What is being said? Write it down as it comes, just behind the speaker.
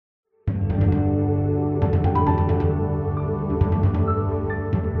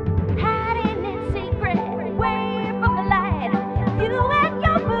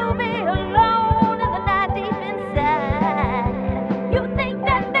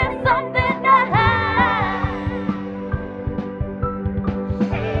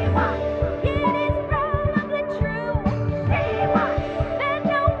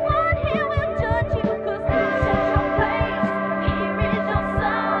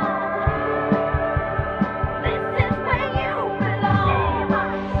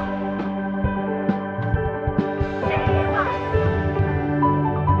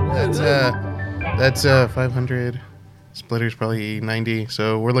That's 500. Splitter's probably 90.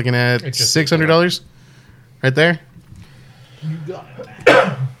 So we're looking at $600 right there. You got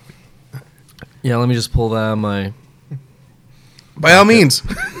it. Yeah, let me just pull that out of my... By all means.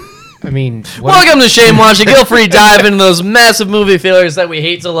 I mean, Welcome to Shame Watch, a guilt-free dive into those massive movie failures that we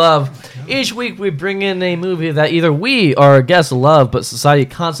hate to love. Each week we bring in a movie that either we or our guests love, but society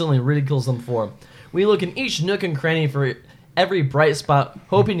constantly ridicules them for. We look in each nook and cranny for every bright spot,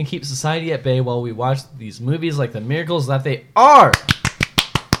 hoping to keep society at bay while we watch these movies like the miracles that they are.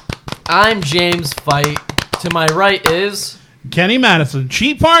 I'm James Fight. To my right is... Kenny Madison,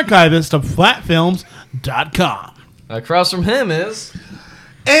 chief archivist of flatfilms.com. Across from him is...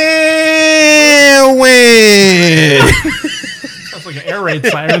 And win. That's like an air raid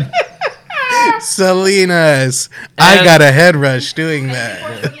siren. Salinas. I got a head rush doing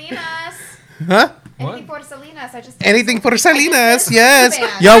that. Salinas. Huh? Anything for Salinas. Anything for Salinas, yes.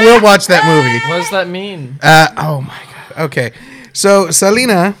 Band. Y'all will watch that movie. What does that mean? Oh my God. Okay. So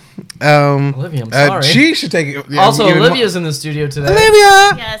Salina, Olivia, I'm sorry. she should take it. Also, Olivia's in the studio today.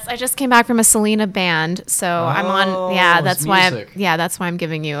 Olivia. Yes, I just came back from a Selena band, so I'm on. Yeah, it's that's why. music. That's why I'm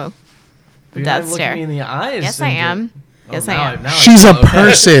giving you a You're death not looking stare. me in the eyes. Yes, I am. Yes, I am. She's a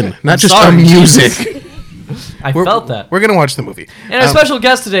person, not just sorry. a music. I felt that. We're gonna watch the movie. And our special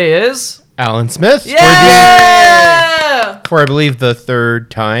guest today is... Alan Smith. Yeah! For I believe the third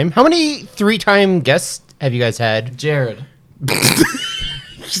time. How many 3-time guests have you guys had? Jared.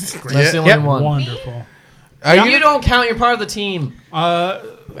 That's the only Yep. one. Wonderful. You don't count. You're part of the team.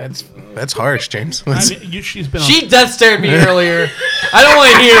 That's harsh, James. I mean, she's been She death stared me earlier. I don't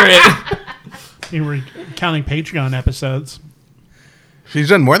want to hear it. you were counting Patreon episodes. She's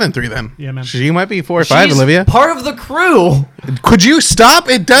done more than 3 then. Yeah, man. She might be 4 or 5, She's Olivia. part of the crew. Could you stop?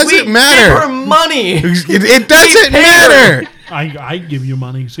 It doesn't We matter. give her money. It doesn't pay her. matter. I give you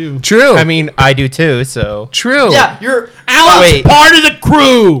money too. True. I mean, I do too, so. True. Yeah, you're... Alan's Wait. part of the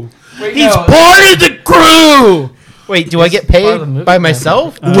crew. Wait, He's no. part of the crew. Wait, do I get part of paid the movie, by man.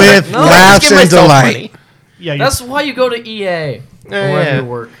 myself? With No, laughs Give and myself delight. money. Yeah, That's why you go to EA. Or wherever yeah. you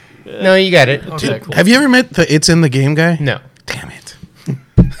work. No, you got it. Okay, cool. Have you ever met the It's in the Game guy? No. Damn it.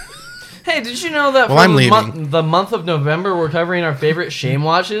 Hey, did you know that Well, for I'm the month of November, we're covering our favorite shame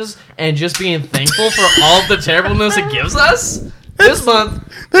watches and just being thankful for all of the terribleness it gives us? This month,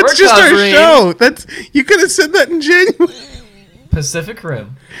 That's we're just our covering show. You could have said that in January. Pacific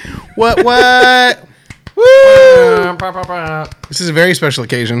Rim. What? Woo! This is a very special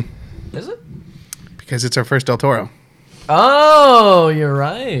occasion Is it? because it's our first Del Toro. Oh, you're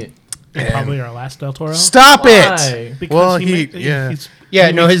right. probably our last Del Toro. Stop it! Why? Because Well, he's-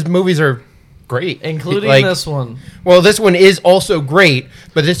 Yeah, no, his movies are great. Including Like, this one. Well, this one is also great,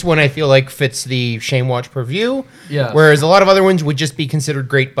 but this one I feel like fits the Shame Watch purview. Yeah. Whereas a lot of other ones would just be considered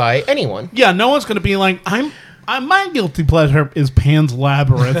great by anyone. Yeah, no one's gonna be like, my guilty pleasure is Pan's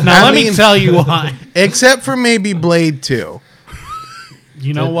Labyrinth. Now let me mean- tell you why. Except for maybe Blade 2.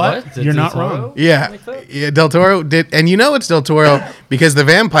 You know Did what? Did You're Del not Toro wrong. Yeah. make that? Yeah, Del Toro did. And you know it's Del Toro because the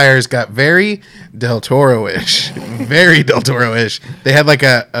vampires got very Del Toro-ish. Very Del Toro-ish. They had like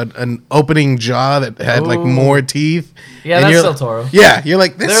an opening jaw that had like Ooh. more teeth. Yeah, And that's you're- Del Toro. Yeah, you're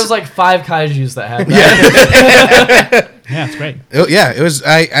like, this. There's like 5 kaijus that had that. Yeah, it's great. Yeah, it was.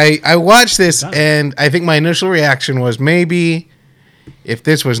 I watched this and I think my initial reaction was maybe if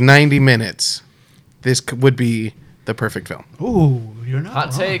this was 90 minutes, this would be the perfect film. Ooh, you're not Hot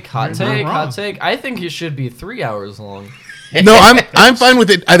wrong. take, hot You're not take, wrong. hot take. I think it should be 3 hours long. No, I'm fine with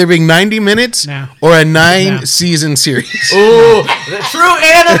it either being 90 minutes Nah. or a 9 Nah. season series. Ooh, the true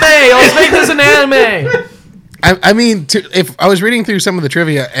anime. Let's make this an anime. I mean, if I was reading through some of the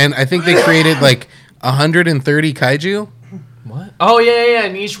trivia, and I think they created like 130 kaiju. What? Oh yeah.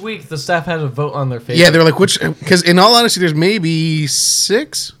 And each week the staff had to vote on their favorite. Yeah, they were like, which? Because in all honesty, there's maybe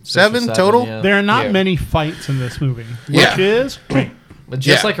 6, 7 total. Yeah. There are not Yeah. many fights in this movie, which Yeah. is great. But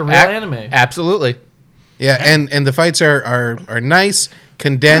just Yeah. like a real anime. Absolutely. Yeah, and the fights are nice,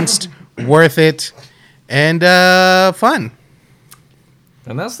 condensed, worth it, and fun.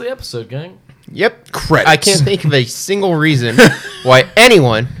 And that's the episode, gang. Yep. Credits. I can't think of a single reason why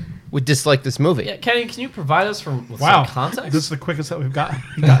anyone would dislike this movie. Yeah, Kenny, can you provide us with Wow, some context? this is the quickest that we've gotten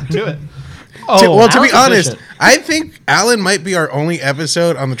to it. Well, to be Alan's honest, efficient. I think Alan might be our only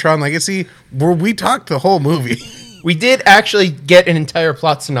episode on the Tron Legacy where we talked the whole movie. We did actually get an entire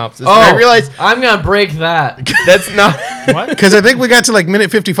plot synopsis. Oh, And I realized I'm gonna break that. that's not. What? Because I think we got to like minute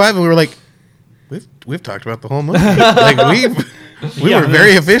 55 and we were like, we've talked about the whole movie. Like we were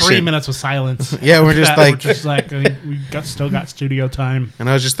very efficient. 3 minutes of silence. Yeah, we're just like- we still got studio time. And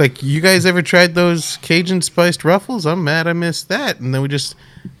I was just like, you guys ever tried those Cajun spiced ruffles? I'm mad I missed that. And then we just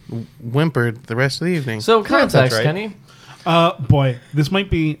whimpered the rest of the evening. So context, right. Kenny. Boy, this might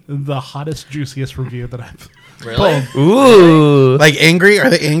be the hottest, juiciest review that I've Really? pulled. Ooh. Like angry? Are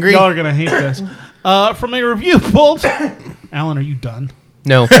they angry? Y'all are gonna hate this. From a review pulled. Alan, are you done?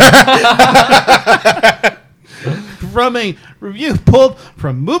 No. From a review pulled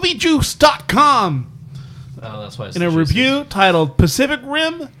from MovieJuice.com Oh, that's why. It's in a so juicy. review titled "Pacific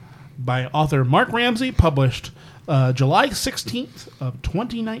Rim" by author Mark Ramsey, published July 16th of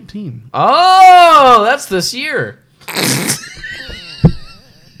 2019. Oh, that's this year.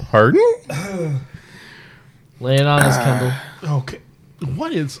 Pardon? Lay it on us, Kendall. Okay,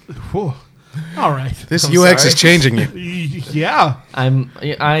 what is? Whew. All right. This I'm UX sorry. is changing you. Yeah.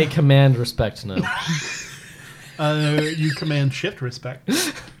 I command respect now. You command shift respect.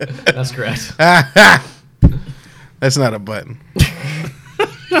 That's correct. That's not a button.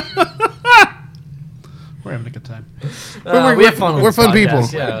 We're having a good time. We have fun. With we're this fun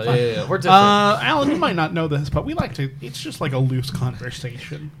podcast. people. Yeah. We're different. Alan, you might not know this, but we like to. It's just like a loose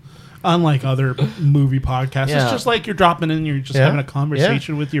conversation. Unlike other movie podcasts, Yeah. it's just like you're dropping in, you're just Yeah. having a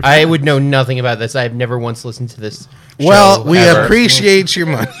conversation with your. I friends. would know nothing about this. I've never once listened to this. Well, show we ever. appreciate your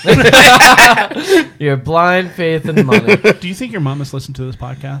money. Your blind faith and money. Do you think your mom has listened to this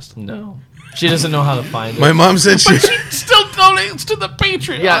podcast? No, she doesn't know how to find it. My mom said she. Still donates to the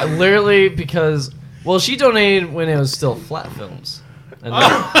Patreon. Yeah, literally because she donated when it was still flat films, and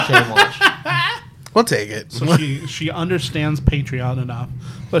then Shane watched. We'll take it. So she understands Patreon enough,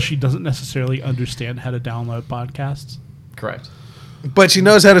 but she doesn't necessarily understand how to download podcasts. Correct. But she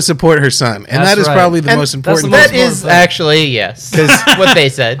knows how to support her son, and That's that is right. probably the And most that's important. the That most is important thing. actually, yes, what they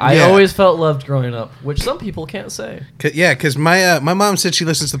said. I Yeah. always felt loved growing up, which some people can't say. Because my mom said she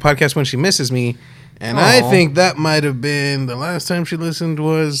listens to the podcast when she misses me, and I Aw. think that might have been the last time she listened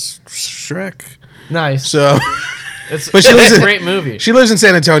was Shrek. Nice. So It's, But she it's lives a in- great movie. she lives in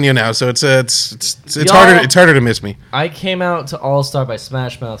San Antonio now, so it's Y'all- harder to miss me. I came out to All Star by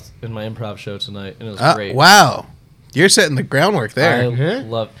Smash Mouth in my improv show tonight, and it was great. Wow, you're setting the groundwork there. I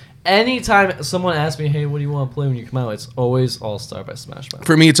love. Anytime someone asks me, "Hey, what do you want to play when you come out?" It's always All Star by Smash Mouth.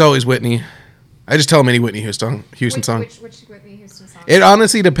 For me, it's always Whitney. I just tell them any Whitney Houston song. Which Whitney Houston song? It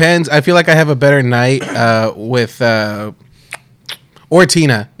honestly depends. I feel like I have a better night with or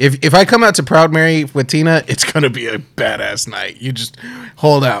Tina. If I come out to Proud Mary with Tina, it's gonna be a badass night. You just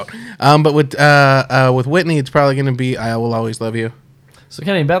hold out. But with Whitney, it's probably gonna be "I Will Always Love You." So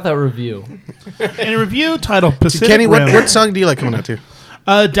Kenny, about that review. In a review titled "Pacific Kenny, Rim," what song do you like coming out to?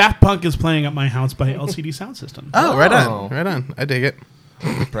 Daft Punk is playing at my house by LCD Sound System. Oh, right Oh. on, right on. I dig it.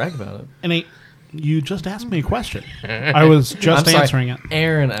 Brag about it. And you just asked me a question. I was just I'm sorry, answering it.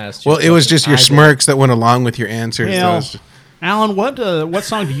 Aaron asked. You Well, a it was question. just your I did. smirks that went along with your answers. Well, Those- Alan, what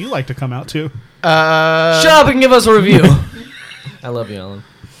song do you like to come out to? Shut up and give us a review. I love you, Alan.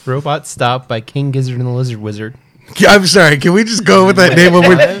 Robot Stop by King Gizzard and the Lizard Wizard. I'm sorry. Can we just go with that name one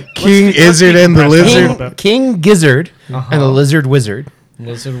more? King let's Izzard keep and the compressing Lizard. a little bit. King Gizzard and the Lizard Wizard.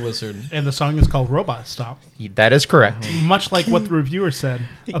 Lizard Wizard. And the song is called Robot Stop, That is correct. much like what the reviewer said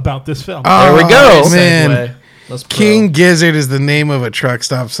about this film. There we go. Oh, man. Segue. Let's pro. King Gizzard is the name of a truck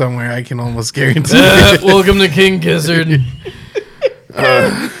stop somewhere. I can almost guarantee. Welcome to King Gizzard.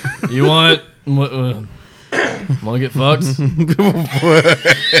 You want? Want to get fucked?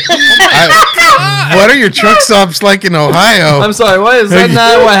 What are your truck stops like in Ohio? I'm sorry. What is that?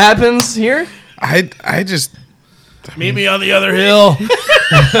 Not what happens here? I just Meet me on the other hill.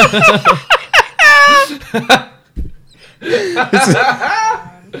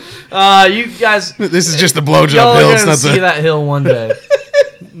 You guys. this is just the blowjob Y'all hill. are It's gonna not see the. that hill one day.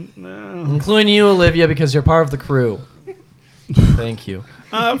 Including you, Olivia, because you're part of the crew. Thank you.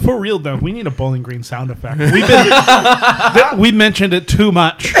 For real though, we need a Bowling Green sound effect. We mentioned it too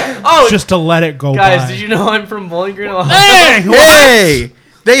much. Oh, just to let it go guys, by. did you know I'm from Bowling Green, Ohio? Hey, Hey,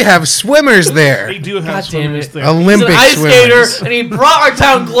 they have swimmers they there. do have God damn swimmers it. there. He's Olympic an ice swimmers. skater, and he brought our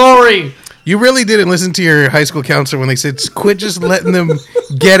town glory. You really didn't listen to your high school counselor when they said, "Quit just letting them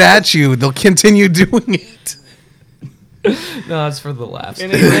get at you. They'll continue doing it." No, it's for the laughs.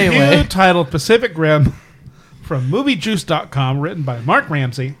 In a review Anyway, titled Pacific Rim from MovieJuice.com, written by Mark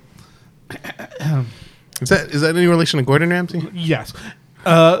Ramsey. Is that any relation to Gordon Ramsay? Yes.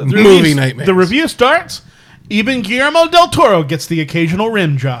 The Movie review- nightmares. The review starts. Even Guillermo del Toro gets the occasional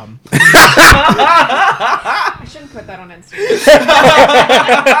rim job. I shouldn't put that on Instagram.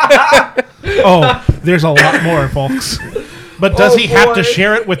 Oh, there's a lot more, folks. But does Oh, he have to boy.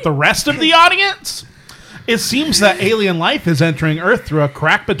 share it with the rest of the audience? It seems that alien life is entering Earth through a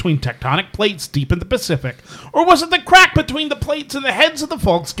crack between tectonic plates deep in the Pacific. Or was it the crack between the plates in the heads of the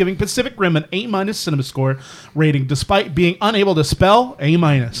folks giving Pacific Rim an A- cinema score rating despite being unable to spell A-.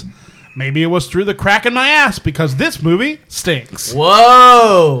 Maybe it was through the crack in my ass because this movie stinks.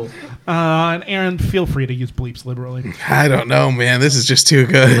 Whoa! And Aaron, feel free to use bleeps liberally. I don't know, man. This is just too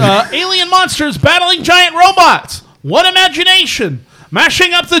good. Alien monsters battling giant robots. What imagination!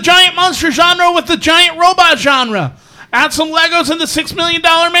 Mashing up the giant monster genre with the giant robot genre. Add some Legos in the $6 Million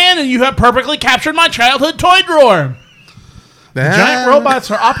Man and you have perfectly captured my childhood toy drawer. Giant robots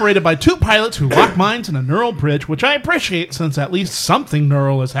are operated by 2 pilots who lock minds in a neural bridge, which I appreciate since at least something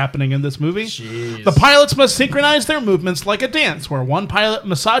neural is happening in this movie. Jeez. The pilots must synchronize their movements like a dance, where one pilot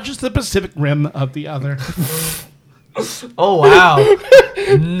massages the Pacific Rim of the other. Oh, wow.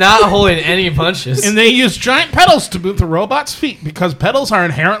 Not holding any punches. And they use giant pedals to move the robot's feet because pedals are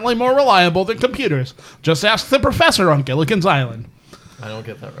inherently more reliable than computers. Just ask the professor on Gilligan's Island. I don't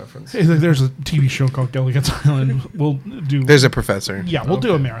get that reference. There's a TV show called Gilligan's Island. We'll do. There's a professor. Yeah, we'll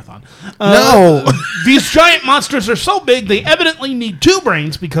do a marathon. No. These giant monsters are so big they evidently need 2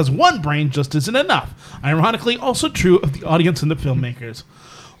 brains because 1 brain just isn't enough. Ironically, also true of the audience and the filmmakers.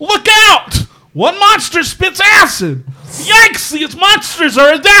 Look out! One monster spits acid! Yikes! These monsters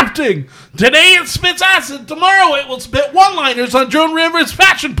are adapting! Today it spits acid, tomorrow it will spit one-liners on Joan Rivers'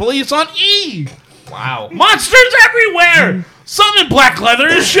 Fashion Police on E! Wow. Monsters everywhere! Some in black leather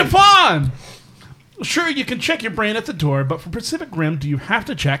is chiffon! Sure, you can check your brain at the door, but for Pacific Rim, do you have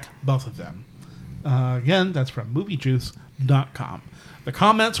to check both of them? Again, that's from MovieJuice.com. The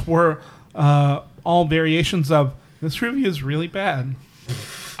comments were all variations of, this review is really bad.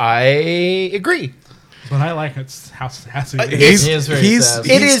 I agree. But I like how sassy it is. He is very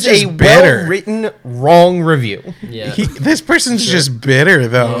sassy. It is just a bitter. well-written, wrong review. Yeah. This person's just bitter,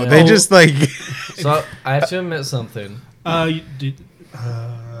 though. Yeah. They just like. So I have to admit something. You did,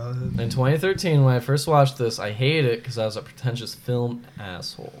 In 2013, when I first watched this, I hated it because I was a pretentious film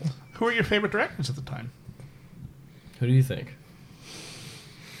asshole. who were your favorite directors at the time? Who do you think?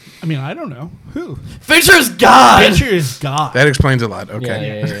 I mean, I don't know. Who? Fincher's God! Fincher is God. That explains a lot.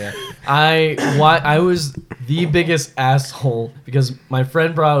 Okay. Yeah. I was the biggest asshole because my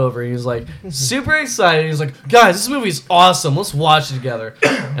friend brought it over. He was like super excited. He was like, "Guys, this movie's awesome. Let's watch it together."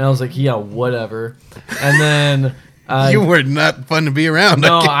 And I was like, "Yeah, whatever." And then You were not fun to be around.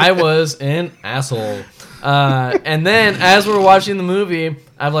 no, Okay. I was an asshole. And then as we're watching the movie,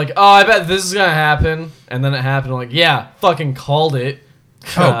 I'm like, "Oh, I bet this is gonna happen." And then it happened. I'm like, "Yeah, fucking called it."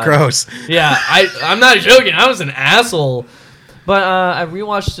 Oh, gross. Yeah, I'm not joking. I was an asshole. But I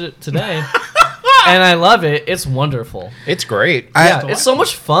rewatched it today, and I love it. It's wonderful. It's great. Yeah, it's so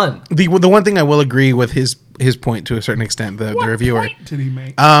much fun. The one thing I will agree with his point to a certain extent, the What reviewer. point did he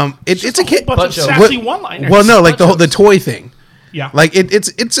make? It's a kid. bunch of What- sassy one-liners. Well, no, like the toy thing. Yeah. Like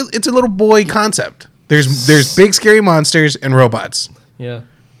it's a little boy concept. There's big scary monsters and robots, Yeah,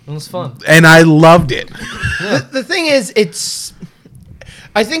 it was fun. and I loved it. The thing is,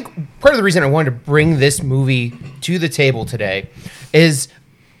 I think part of the reason I wanted to bring this movie to the table today is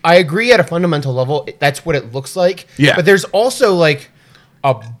I agree at a fundamental level, that's what it looks like. Yeah. But there's also like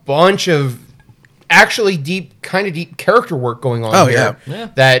a bunch of actually deep character work going on here Yeah.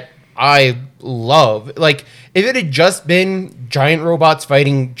 that I love. Like, if it had just been giant robots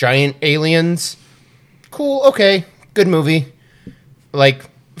fighting giant aliens, cool, okay, good movie. Like,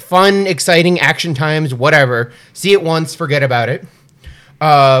 fun, exciting action times, whatever. See it once, forget about it.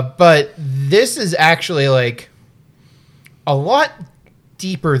 But this is actually like a lot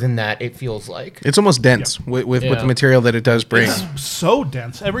deeper than that, it feels like. It's almost dense with Yeah. the material that it does bring. It's so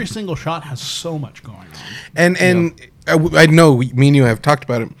dense. Every single shot has so much going on. And I know me and you have talked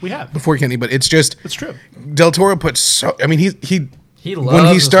about it. We have. Before, Kenny, but it's just It's true. Del Toro put so. I mean, he loves when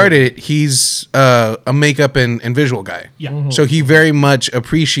he this started it, he's a makeup and visual guy. Yeah. Mhm. So he very much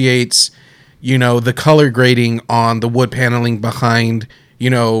appreciates, the color grading on the wood paneling behind,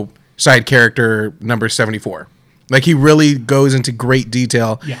 side character number 74. Like, he really goes into great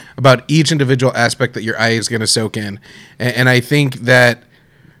detail Yeah. about each individual aspect that your eye is going to soak in. And I think that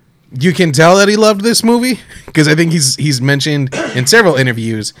you can tell that he loved this movie because I think he's mentioned in several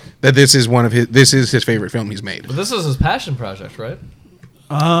interviews that this is his favorite film he's made. But this is his passion project, right?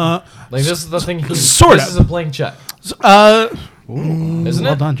 Like this is the thing. Sort This of. is a blank check, isn't Well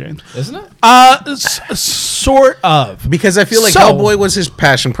it? done, James. Isn't it? Sort of. Because I feel like So- Hellboy was his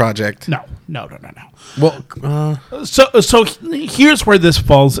passion project. No. Well, So here's where this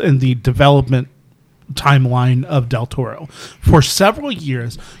falls in the development timeline of Del Toro. For several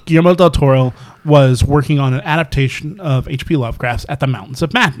years, Guillermo del Toro was working on an adaptation of H.P. Lovecraft's At the Mountains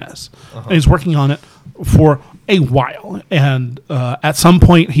of Madness. And he's working on it for a while, and at some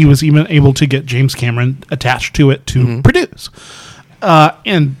point he was even able to get James Cameron attached to it to produce.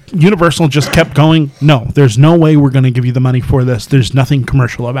 And Universal just kept going, no, there's no way we're going to give you the money for this. There's nothing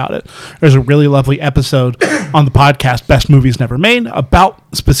commercial about it. There's a really lovely episode on the podcast, Best Movies Never Made, about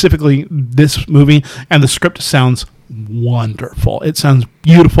specifically this movie, and the script sounds wonderful. It sounds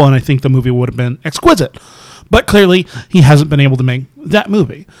beautiful, and I think the movie would have been exquisite. But clearly, he hasn't been able to make that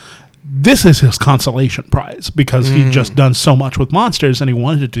movie. This is his consolation prize because he'd just done so much with Monsters, and he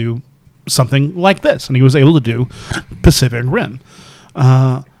wanted to do something like this, and he was able to do Pacific Rim.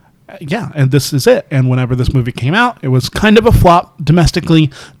 Yeah, and this is it. And whenever this movie came out, it was kind of a flop domestically,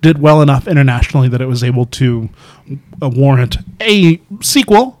 did well enough internationally that it was able to warrant a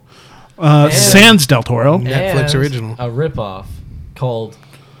sequel, sans Del Toro. Netflix And original. a ripoff called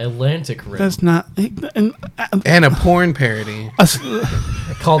Atlantic Rim, That's not... And a porn parody.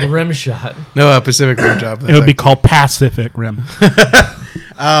 called Rim Shot. No, Pacific Rim Job. It would be called Pacific Rim.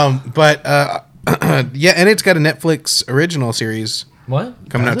 But yeah, and it's got a Netflix original series What?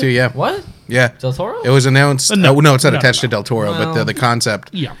 coming Does out it? too. Yeah, What? yeah. Del Toro? It was announced. No. No, it's not No, attached no. to Del Toro, but Well, the concept.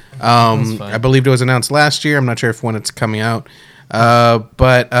 Yeah. That's fine. I believed it was announced last year. I'm not sure if when it's coming out.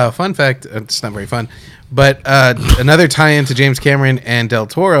 But fun fact, it's not very fun. But another tie-in to James Cameron and Del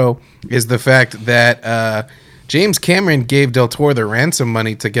Toro is the fact that James Cameron gave Del Toro the ransom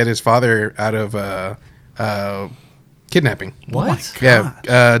money to get his father out of kidnapping. What?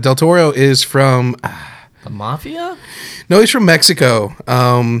 Yeah, Del Toro is from. The Mafia? No, he's from Mexico.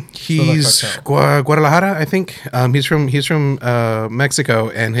 He's cartel. Guadalajara, I think. He's from Mexico,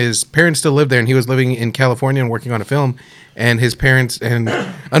 and his parents still live there. And he was living in California and working on a film. And his parents, and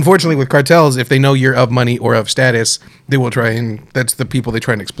unfortunately, with cartels, if they know you're of money or of status, they will try and that's the people they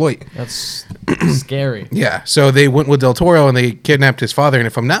try and exploit. That's scary. Yeah, so they went with Del Toro and they kidnapped his father, and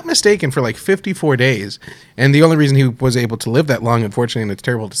if I'm not mistaken, for like 54 days. And the only reason he was able to live that long, unfortunately, and it's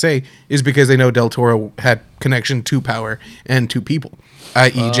terrible to say, is because they know Del Toro had connection to power and to people,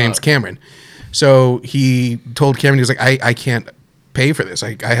 i.e. James Cameron. So he told Cameron, he was like, I can't pay for this.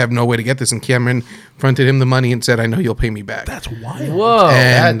 I have no way to get this. And Cameron fronted him the money and said, I know you'll pay me back. That's wild. Whoa.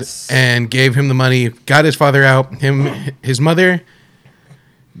 And gave him the money, got his father out. His mother,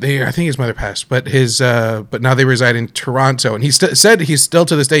 I think his mother passed, but but now they reside in Toronto. And he said he's still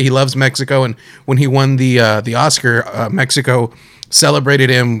to this day he loves Mexico. And when he won the Oscar, Mexico celebrated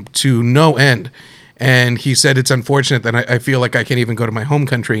him to no end. And he said it's unfortunate that I feel like I can't even go to my home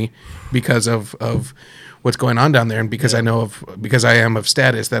country because of what's going on down there, and because because I am of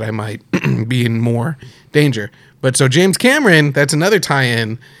status that I might be in more danger. But so James Cameron, that's another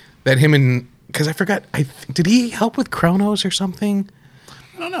tie-in that him and because I forgot, did he help with Kronos or something?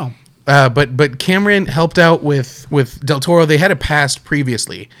 I don't know. But Cameron helped out with Del Toro. They had a past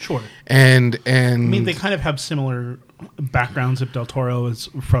previously. Sure. And I mean, they kind of have similar backgrounds. If Del Toro is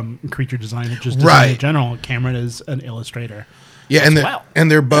from creature design, and just design Right. in general, Cameron is an illustrator. yeah, Wow. and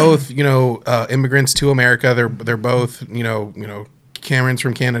they're both immigrants to America. They're both Cameron's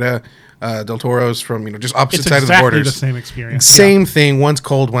from Canada, Del Toro's from just opposite It's side exactly of the borders. the same experience. Same thing. One's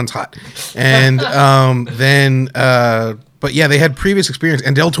cold, one's hot, and but yeah, they had previous experience,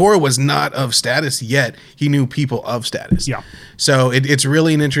 and Del Toro was not of status yet. He knew people of status. Yeah. So it's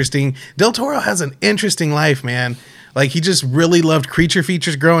really an interesting. Del Toro has an interesting life, man. Like he just really loved creature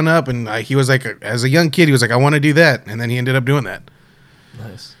features growing up, and he was like, as a young kid, he was like, I want to do that, and then he ended up doing that.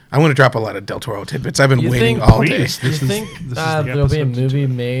 Nice. I want to drop a lot of Del Toro tidbits. I've been You waiting think- all day. Please. Do you This is- think this is the there'll be a episode to movie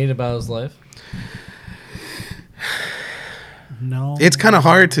made about his life? No, It's kind of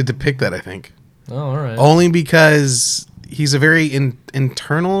hard to depict that, I think, Oh, all right. only because he's a very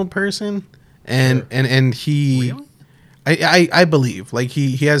internal person, and he. I believe like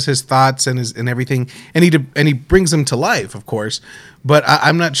he has his thoughts and everything, and he brings them to life, of course. But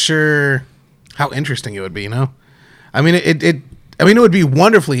I'm not sure how interesting it would be. I mean it would be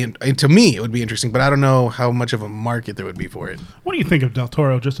wonderfully to me. It would be interesting, but I don't know how much of a market there would be for it. What do you think of Del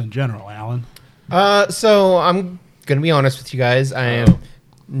Toro just in general, Alan? So I'm gonna be honest with you guys. I am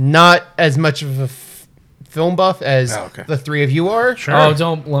not as much of a film buff as Oh, okay. the three of you are. Sure. Oh,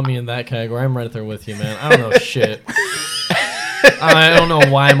 don't lump me in that category. I'm right there with you, man. I don't know shit. I don't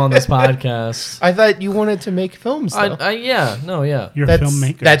know why I'm on this podcast. I thought you wanted to make films. Though. Yeah. You're a that's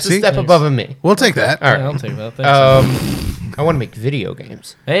filmmaker. That's a See? step Thanks. above me. We'll take that. All right. Yeah, I'll take that. Thanks. I want to make video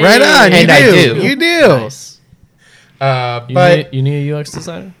games. Hey, Right on. And you I do. do. You do. Nice. But You need a UX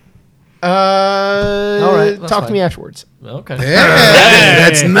designer? all right, that's talk to fine. me afterwards. Okay. Yeah,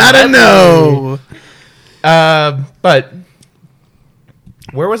 that's not a no. But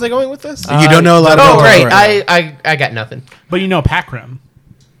where was I going with this? You don't know a lot about Oh, right. Del Toro. I got nothing. But you know Pac-Rim.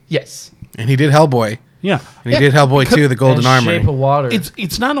 Yes. And he did Hellboy. Yeah. And he did Hellboy 2, The Golden And Shape of Armory. Water.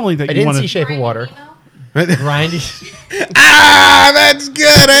 It's not only that I you didn't want see to. Shape of Water. Grindy. Ah, that's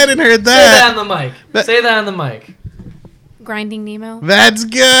good. I hadn't heard Say that that. on the mic. Say that on the mic. Grinding Nemo. That's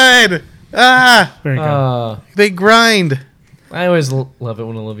good. Ah, Very good. they grind. I always love it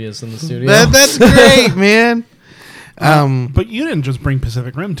when Olivia's in the studio. That's great, man. But you didn't just bring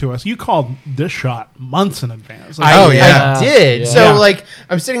Pacific Rim to us. You called this shot months in advance. Like, Oh, yeah. I did. Yeah. So, Yeah. like,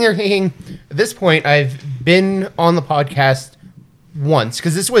 I'm sitting there thinking, at this point, I've been on the podcast once,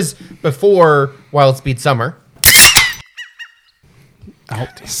 because this was before Wild Speed Summer.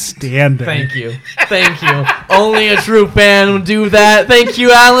 outstanding. Thank you. Thank you. Only a true fan would do that. Thank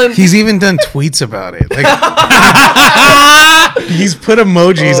you, Alan. He's even done tweets about it. Like, he's put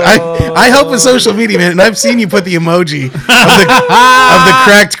emojis. I help with social media, man, and I've seen you put the emoji of the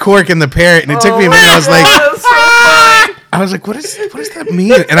cracked cork and the parrot, and it took me a minute. I was like, what does that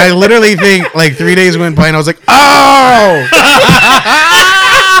mean? And I literally think like 3 days went by, and I was like, oh,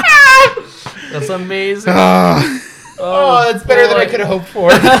 That's amazing. Oh, that's better than I could have hoped for.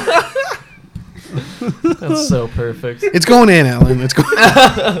 That's so perfect. it's going in, Alan. It's going.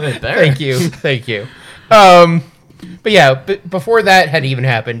 Thank you. Thank you. But yeah, before that had even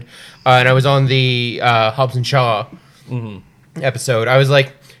happened, and I was on the Hobbs and Shaw episode, I was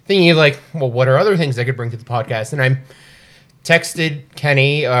like thinking of like, well, what are other things I could bring to the podcast? And I texted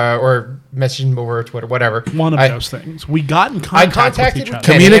Kenny or messaged him over Twitter, whatever. One of those things. We got in contact contacted with each other.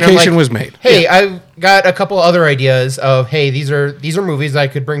 Kenny, and I'm Communication like, was made. Hey, I've got a couple other ideas of these are movies I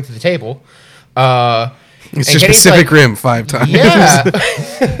could bring to the table. It's and just Kenny's Pacific like, Rim 5 times. Yeah.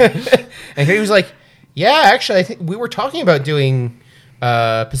 And he was like, yeah, actually, I think we were talking about doing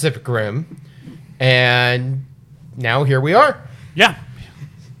Pacific Rim, and now here we are. Yeah.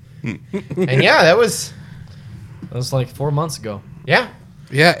 And yeah, that was, That was like 4 months ago. yeah.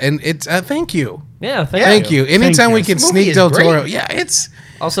 Yeah, and it's thank you. Yeah, Thank you. Anytime you. we can This movie sneak is Del great. Toro. Yeah, it's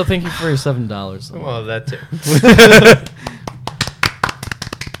Also, thank you for your $7. Well, that too.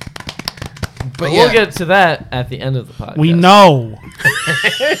 but We'll yeah. get to that at the end of the podcast. We know.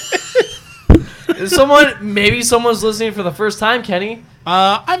 Maybe someone's listening for the first time, Kenny.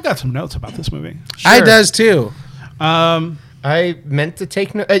 I've got some notes about this movie. I Sure. does too. I meant to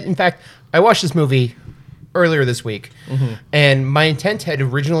take no. In fact, I watched this movie earlier this week, and my intent had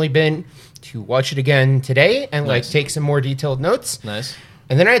originally been to watch it again today and like take some more detailed notes. Nice.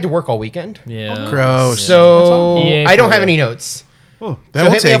 And then I had to work all weekend, Yeah. Gross. so Yeah, I don't for have real. any notes. Oh. That So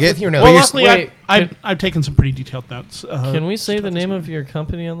will hit me take up it. with your But notes. Well, you're- luckily, wait, I've taken some pretty detailed notes. Can we say the name of your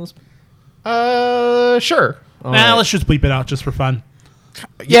company on this? Sure. Nah, let's just bleep it out just for fun.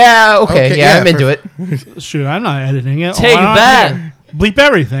 Yeah. Okay. Okay, yeah, yeah, I'm into it. Shoot, I'm not editing it. Take Why not? that. Bleep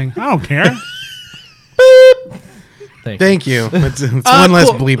everything. I don't care. Thank you. It's one less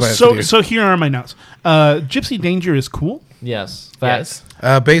Cool. bleep I have so, to do. so here are my notes. Gypsy Danger is cool. Yes. Facts.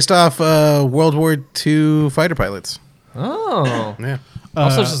 Based off World War II fighter pilots. Oh. Yeah.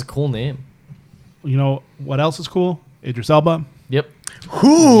 Also, it's just a cool name. You know what else is cool? Idris Elba. Yep.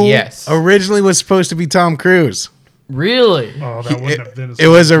 Who Yes. originally was supposed to be Tom Cruise? Really? Oh, that wouldn't have been. It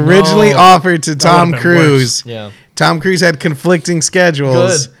was originally No. offered to Tom would've been Cruise. Yeah. Tom Cruise had conflicting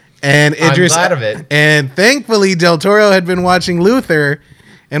schedules. Good. And I'm Idris, glad of it. And thankfully, Del Toro had been watching Luther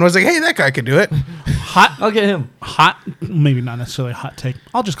and was like, hey, that guy could do it. I'll get him. Hot, maybe not necessarily a hot take.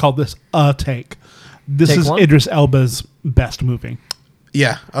 I'll just call this a take. This Take is one? Idris Elba's best movie,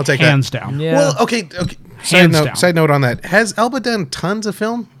 Yeah, I'll take hands that. down. Yeah. Well, okay. Hands down. Side note on that. Has Elba done tons of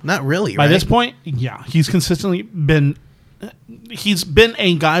film? Not really, By right? this point, yeah, he's consistently been. He's been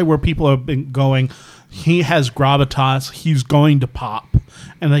a guy where people have been going. He has gravitas. He's going to pop,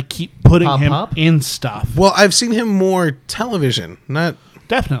 and they keep putting Pop, him pop? in stuff. Well, I've seen him more television, not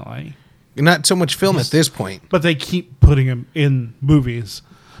Definitely, so much film at this point. but they keep putting him in movies.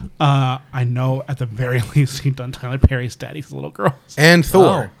 I know at the very least he's done Tyler Perry's Daddy's Little Girls. And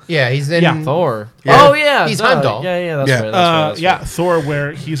Thor. Yeah, he's in. Yeah. Thor. Yeah. Oh yeah, He's duh. Heimdall. Yeah, that's Yeah. right. That's Yeah, right. Thor,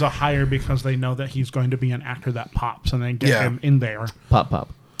 where he's a hire because they know that he's going to be an actor that pops, and they get Yeah. him in there. Pop, pop.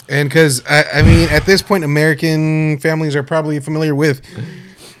 And because, I mean, at this point, American families are probably familiar with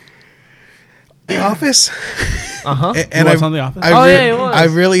The Office. Uh huh. And was on The Office? Oh, yeah, he was. I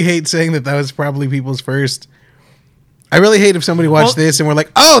really hate saying that was probably people's first. I really hate if somebody watched Well- this and we're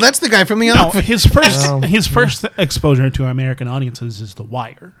like, "Oh, that's the guy from The No, Office." his first exposure to American audiences is The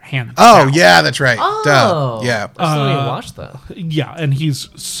Wire. Hands Oh, down. yeah, that's right. Oh. Duh. Yeah, I still didn't watch that. Yeah, and he's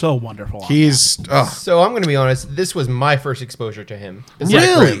so wonderful. on he's. Oh, So I'm going to be honest. This was my first exposure to him.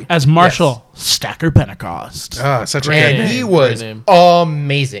 really? that. As Marshall Stacker Pentecost. Oh, such a And good. he Great was name.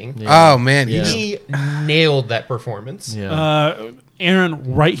 amazing. Oh man, he Yeah. just He nailed that performance. Yeah.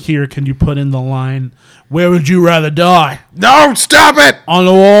 Aaron, right here, can you put in the line, "Where would you rather die? No, stop it! On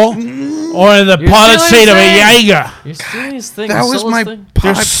the wall or in the You're pilot stealing seat of a his thing. Jaeger?" You're stealing his thing. That the was Solus my thing.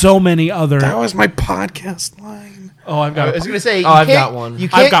 There's so many other. that was my podcast line. Oh, I've got I was it. going to say, I've got one. You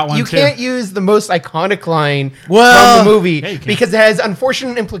I've can't, got one, you too. can't use the most iconic line Well, from the movie yeah, you can. because it has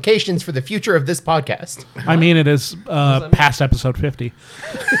unfortunate implications for the future of this podcast. I mean, it is past episode 50.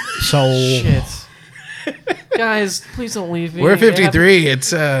 So Shit. Guys, please don't leave me. We're 53.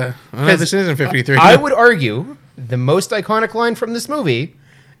 It's no, this isn't 53. I would argue the most iconic line from this movie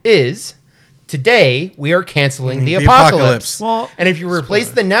is, "Today we are canceling the The apocalypse." apocalypse. Well, And if you replace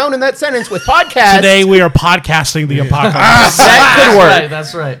the noun in that sentence with podcast, today we are podcasting the apocalypse. that could work.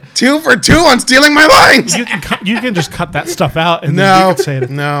 That's right. 2 for 2 on stealing my lines. You can just cut that stuff out and then you No, can say it.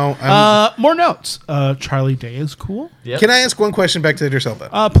 no. More notes. Charlie Day is cool. Yep. Can I ask one question back to Idris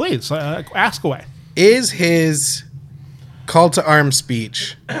Elba? Please ask away. Is his call to arms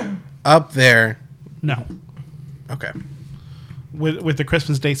speech up there? No, Okay. with the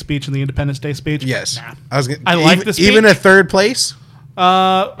Christmas Day speech and the Independence Day speech. Yes. Nah. I was. I like the speech. Even a third place.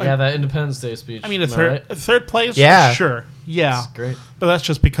 Yeah, that Independence Day speech. I mean, a Am I third right? a third place. Yeah. Sure. Yeah, Great. but that's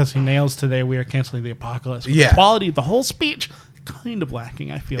just because he nails today. We are canceling the apocalypse. But Yeah. the quality of the whole speech kind of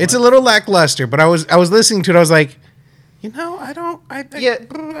lacking. I feel It's a like. little lackluster, but I was listening to it. I was like, Yeah.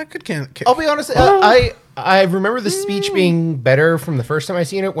 I could can't. I'll be honest. I remember the speech being better from the first time I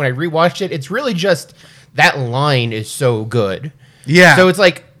seen it. When I rewatched it, it's really just that line is so good. Yeah. So it's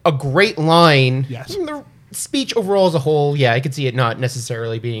like a great line. Yes. The speech overall as a whole, yeah, I could see it not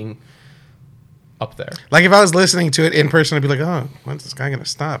necessarily being up there. Like if I was listening to it in person, I'd be like, "Oh, when's this guy gonna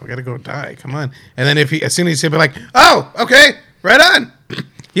stop? I gotta go die. Come on!" And then as soon as he'd be like, "Oh, okay, right on.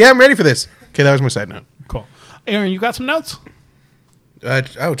 Yeah, I'm ready for this." Okay, that was my side note. Cool. Aaron, you got some notes?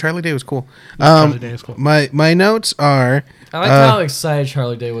 Charlie Day was cool. Charlie Day is cool. My notes are. I like how excited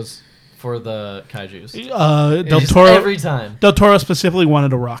Charlie Day was for the kaijus. Del Just Toro. every time. Del Toro specifically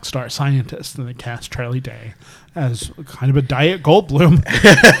wanted a rock star scientist, and they cast Charlie Day as kind of a Diet Goldblum.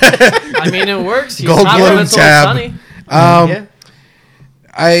 I mean, it works. He's Goldblum not Mental tab. Sunny. Yeah.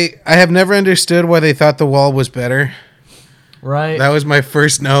 I have never understood why they thought the wall was better. Right. That was my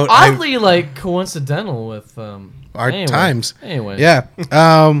first note. Oddly, like, coincidental with Our times. Anyway. Yeah.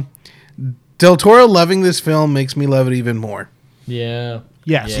 Del Toro loving this film makes me love it even more. Yeah.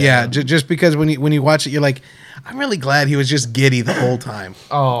 Yes. Yeah, just because when you watch it, you're like, I'm really glad he was just giddy the whole time.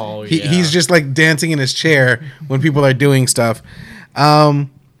 Oh, yeah. He's just like dancing in his chair when people are doing stuff.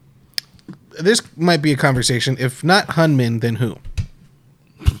 This might be a conversation. If not Hunman, then who?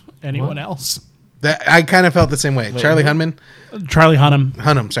 Anyone else? That I kind of felt the same way. Charlie Hunman, Charlie Hunnam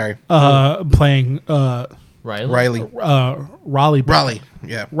Hunnam, sorry, playing Riley? Riley, Raleigh.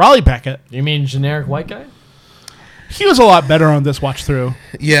 yeah, Raleigh Beckett. You mean generic white guy? He was a lot better on this watch through.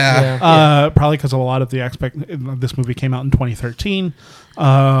 yeah. Probably because a lot of this movie came out in 2013. He's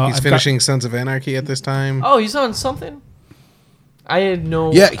I've finishing Sons of Anarchy at this time. Oh, he's on something? I had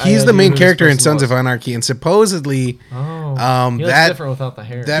no Yeah, idea he's the who main this character in person Sons was. of Anarchy, and supposedly, Oh. He looks that different without the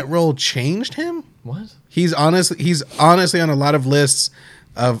hair. that role changed him. What? He's honestly on a lot of lists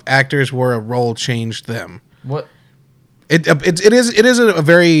of actors where a role changed them. What? It is a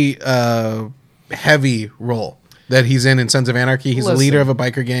very heavy role that he's in Sons of Anarchy. He's the leader of Listen.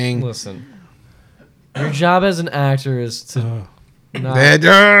 a biker gang. Listen. Your job as an actor is to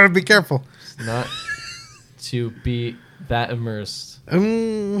not, Be careful. not to be that immersed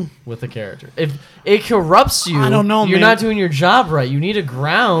with the character. If it corrupts you, I don't know, you're man. not doing your job right. You need to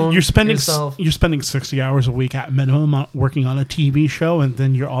ground You're spending yourself. you're spending 60 hours a week at minimum working on a TV show, and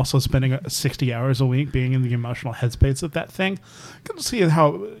then you're also spending 60 hours a week being in the emotional headspace of that thing. Can see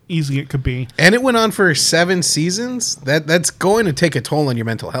how easy it could be. And it went on for 7 seasons. That's going to take a toll on your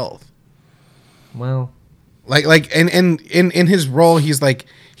mental health. Well, And in his role, he's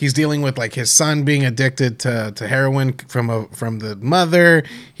dealing with like his son being addicted to heroin from the mother.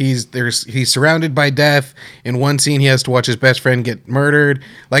 He's surrounded by death. In one scene, he has to watch his best friend get murdered.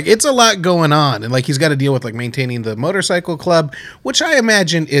 Like it's a lot going on, and like he's got to deal with like maintaining the motorcycle club, which I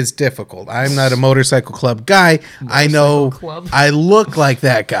imagine is difficult. I'm not a motorcycle club guy. I know club? I look like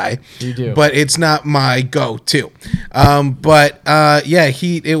that guy. You do. But it's not my go-to.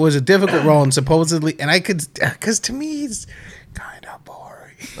 It was a difficult role, and supposedly, and I could, because to me, he's kind of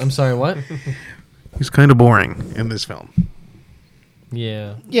boring. I'm sorry, what? He's kind of boring in this film,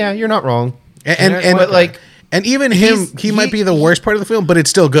 Yeah. Yeah, you're not wrong. and But like, and even him, he might be the worst part of the film, but it's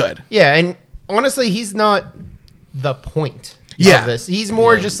still good. yeah, and honestly, he's not the point Yeah. of this. He's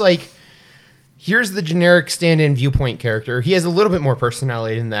more just like, here's the generic stand-in viewpoint character. He has a little bit more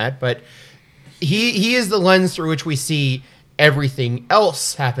personality than that, but he is the lens through which we see everything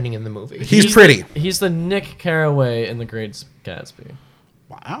else happening in the movie. He's pretty. He's the Nick Carraway in The Great Gatsby.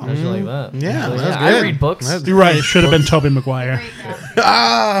 Wow. How'd you like that? Yeah, Like, that's I good. read books. That's- You're right. It should have been Tobey Maguire.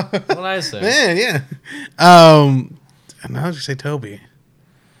 What did I say? Man, yeah. And I was gonna say Toby,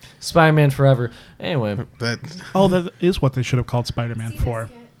 Spider-Man Forever. Anyway, but Oh, that is what they should have called Spider-Man 4.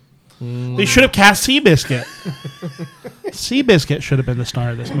 They should have cast Seabiscuit. Seabiscuit should have been the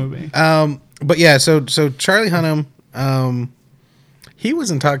star of this movie. but yeah. So Charlie Hunnam, he was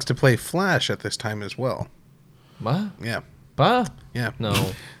in talks to play Flash at this time as well. what? Yeah, yeah.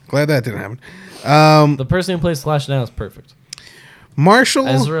 No. Glad that didn't happen. The person who plays Flash now is perfect. Marshall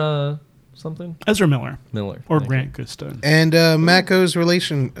Ezra something? Ezra Miller Miller. or Thank Grant Gustin. and Mako's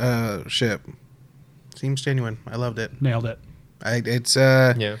relationship seems genuine. I loved it. Nailed it. It's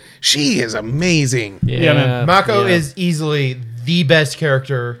Yeah. she is amazing. you. Yeah, man. Mako yeah, is easily the best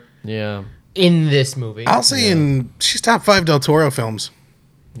character Yeah. in this movie. I'll say she's top 5 Del Toro films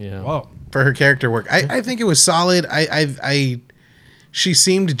Yeah. Whoa. for her character work. I think it was solid. She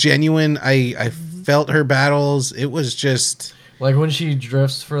seemed genuine. I felt her battles. It was just Like when she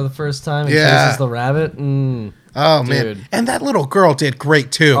drifts for the first time and Yeah. chases the rabbit. oh man. Dude. And that little girl did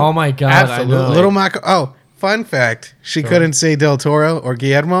great too. Oh my god. Absolutely. I know. Little Mako. Oh, fun fact. She couldn't say Del Toro or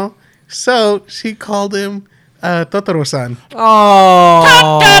Guillermo, so she called him Totoro-san.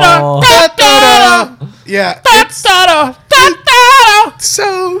 Oh. Totoro. Yeah. It's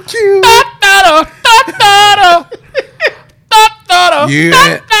so cute.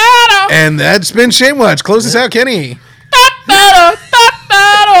 Yeah. And that's been Shame Watch. Close this out, Kenny.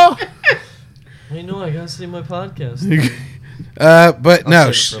 I know. I gotta see my podcast. But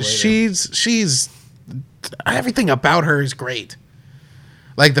no, save it for later. she's everything about her is great.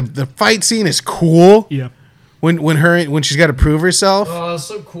 Like the fight scene is cool. Yeah. When she's got to prove herself. Oh, that's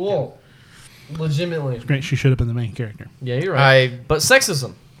so cool. Legitimately. Great. She should have been the main character. Yeah, you're right. I But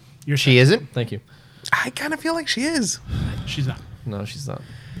sexism. she isn't. Thank you. I kind of feel like she is. She's not. No, she's not.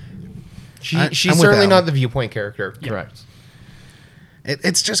 I'm She's with certainly Alan. not the viewpoint character. Correct.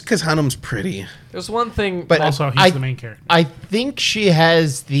 It's just because Hunnam's pretty. There's one thing. But Also, he's I- the main character. I think she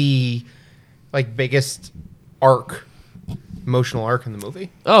has the biggest emotional arc in the movie.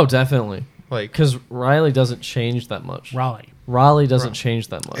 Oh, definitely. Like Because Riley doesn't change that much. Raleigh. Doesn't change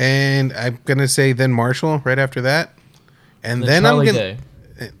that much. And I'm gonna say then Marshall right after that, and then Charlie I'm gonna. Day.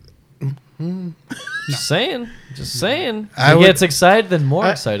 Just saying. Just saying. I He would- gets excited, then more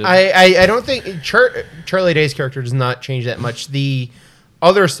excited. I don't think Charlie Day's character does not change that much. The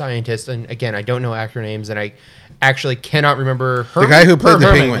other scientist, and again, I don't know actor names, and I actually cannot remember The guy who played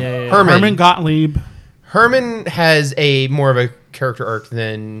the penguin. Yeah, yeah, yeah. Herman Gottlieb. Herman has a more of a character arc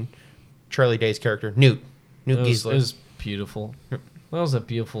than Charlie Day's character, Newt It was Giesler. beautiful. That was a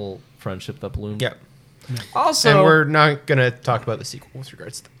beautiful friendship that bloomed. Yeah, Also, and we're not gonna talk about the sequel with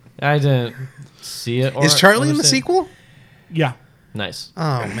regards to that. I didn't see it. Or Is Charlie in the understand. sequel? Yeah. Nice.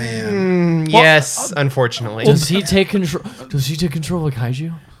 Oh man. Yes, unfortunately. Does he take control? Does he take control of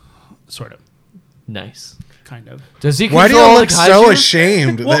kaiju? Sort of. Nice. Kind of. Does he Why do control you the look kaiju? so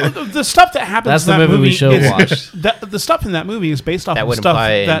ashamed? Well, the stuff that happens That's in the that movie we movie should is- watch. The stuff in that movie is based off That of would stuff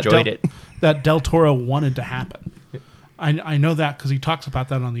imply I that enjoyed it. that Del Toro wanted to happen. I know that because he talks about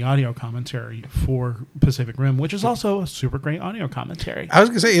that on the audio commentary for Pacific Rim, which is also a super great audio commentary. I was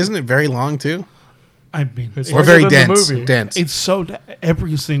gonna say, isn't it very long too, I mean, or very than the dense? movie. Dense. it's so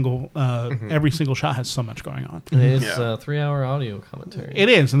every single shot has so much going on. It's a 3-hour audio commentary. It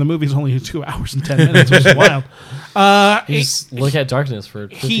is, and the movie's only 2 hours and 10 minutes, which is wild. You just look at darkness for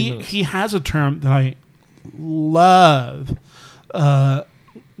 15 minutes. He has a term that I love,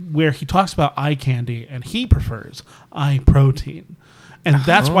 where he talks about eye candy, and he prefers eye protein, and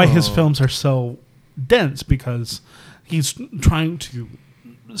that's why his films are so dense, because he's trying to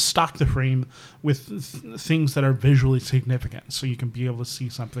stock the frame with things that are visually significant, so you can be able to see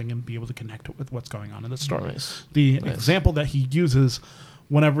something and be able to connect it with what's going on in the story. Nice. The example that he uses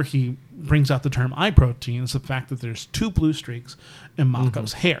whenever he brings out the term eye protein is the fact that there's 2 blue streaks in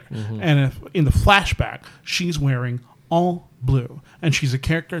Mako's hair. And if in the flashback, she's wearing all blue. And she's a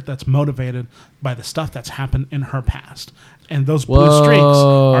character that's motivated by the stuff that's happened in her past. And those blue streaks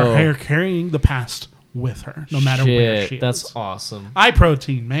are her carrying the past with her, no matter where she is. That's awesome. Eye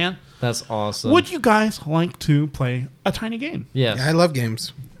protein, man. That's awesome. Would you guys like to play a tiny game? Yes. I love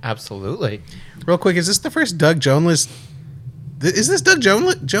games. Absolutely. Real quick, is this the first Doug Jones list? Is this Doug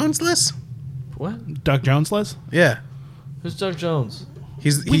Jones list? What? Doug Jones, Liz? Yeah, Who's Doug Jones?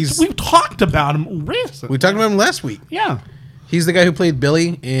 We've talked about him recently. we talked about him last week. Yeah. He's the guy who played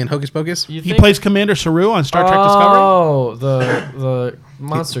Billy in Hocus Pocus. You He plays Commander Saru on Star Trek Discovery. Oh, the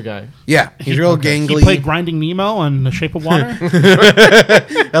monster guy. Yeah, he's real He gangly. played Grinding Nemo on The Shape of Water.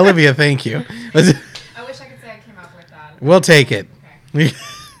 Olivia, thank you. I wish I could say I came up with that. We'll take it.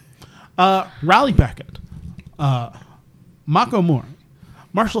 Raleigh Beckett, Mako Moore,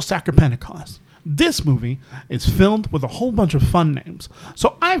 Marshall Sacker Pentecost. This movie is filmed with a whole bunch of fun names.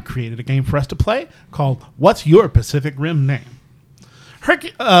 So I've created a game for us to play called What's Your Pacific Rim Name?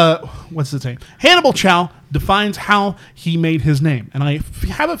 What's his name? Hannibal Chow defines how he made his name. And I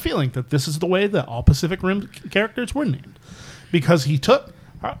have a feeling that this is the way that all Pacific Rim characters were named. Because he took...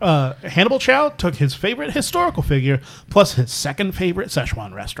 Hannibal Chow took his favorite historical figure plus his second favorite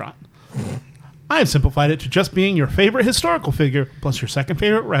Szechuan restaurant. I have simplified it to just being your favorite historical figure plus your second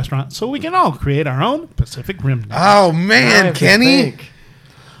favorite restaurant, so we can all create our own Pacific Rim name. Oh I man, have to Kenny. think.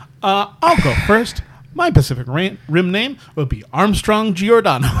 I'll go first. My Pacific Rim name would be Armstrong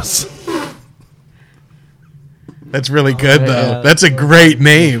Giordano's. That's really good though. yeah, That's a great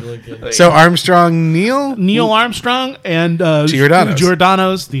name. really good. So Armstrong Neil. Neil Armstrong and Giordano's.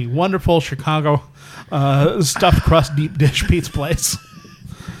 Giordano's, the wonderful Chicago stuffed crust deep dish pizza place.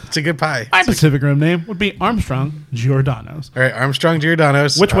 It's a good pie. My Pacific Rim name would be Armstrong Giordano's. All right, Armstrong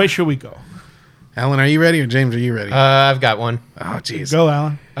Giordano's. Which way should we go? Alan, are you ready, or James, are you ready? I've got one. Oh, jeez. Go,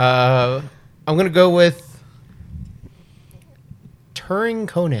 Alan. I'm gonna go with Turing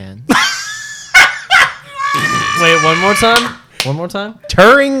Conan. Wait, one more time. One more time.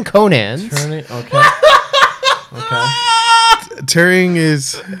 Turing Conans. Turn it. Okay. Okay. Turing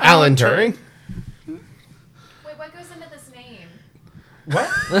is. Alan Turing. Wait, what goes into this name? What?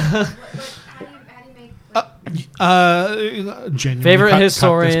 How do you make? Genuinely Favorite cut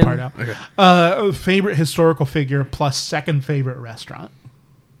historian. this part out. Favorite historical figure plus second favorite restaurant.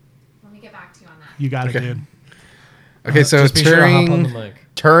 Let me get back to you on that. You got it, Okay. dude. Uh, Okay, so Just be sure to hop on the Turing. mic.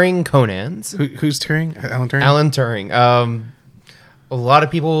 Turing Conans. Who's Turing? Alan Turing. Alan Turing. A lot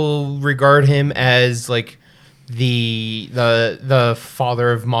of people regard him as like the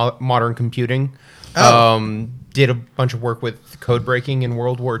father of modern computing. Oh. Did a bunch of work with code breaking in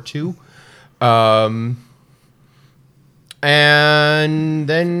World War II. And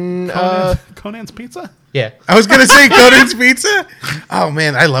then Conan's Pizza? yeah. I was gonna say Conan's Pizza. Oh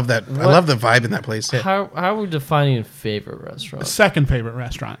man, I love that. I love the vibe in that place. How are we defining favorite restaurant? Second favorite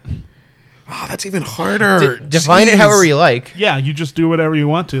restaurant. Oh, that's even harder. Define it Jeez. however you like. Yeah, you just do whatever you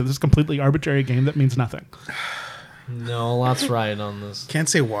want to. This is a completely arbitrary game that means nothing. No, lots right on this. Can't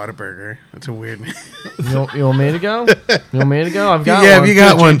say Whataburger. That's a weird name. You want me to go? You want me to go? I've got Yeah, one. if you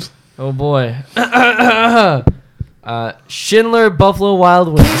got one. Oh boy. Schindler Buffalo Wild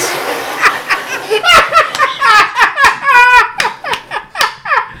Wings.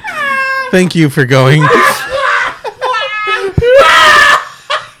 Thank you for going.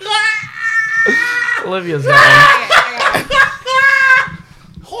 Olivia's got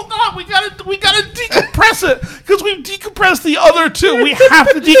Hold on, we gotta decompress it because we've decompressed the other two. We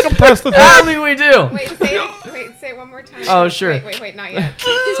have to decompress the one. I third. think we do. Say it one more time. Oh, sure. Wait, not yet.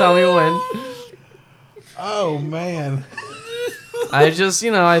 Tell me when. Oh man. I just,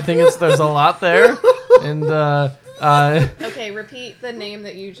 I think there's a lot there, and Okay, repeat the name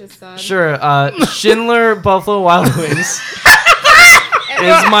that you just said. sure. Schindler Buffalo Wild Wings is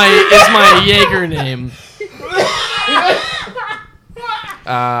my Jaeger name.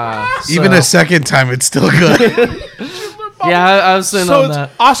 Even a second time, it's still good. Yeah, I was saying So on it's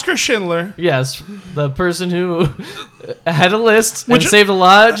that. Oscar Schindler, Yes, the person who had a list Which- and saved a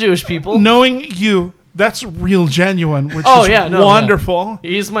lot of Jewish people. knowing you, that's real genuine, which Oh, is yeah, no, wonderful.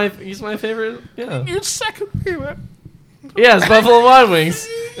 He's my favorite. Yeah, Your second favorite. yeah, it's Buffalo Wild Wings.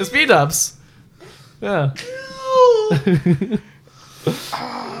 It's B-dubs. Yeah.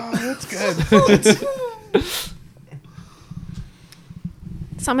 That's good.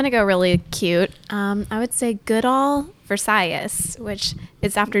 So I'm gonna go really cute. I would say Goodall Versailles, which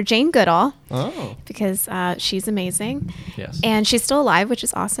is after Jane Goodall Oh. because she's amazing. Yes. And she's still alive, which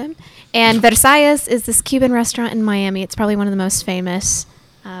is awesome. And Versailles is this Cuban restaurant in Miami. It's probably one of the most famous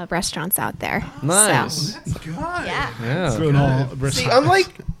restaurants out there. Nice. So, yeah. Yeah. Good old See, Versailles. unlike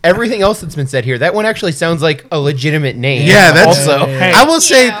everything else that's been said here, that one actually sounds like a legitimate name. Yeah, that's. also. Hey. I will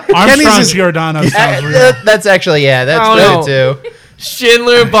say, Yeah. Kenny's Armstrong is. Giordano sounds real. That's actually that's Oh, good too.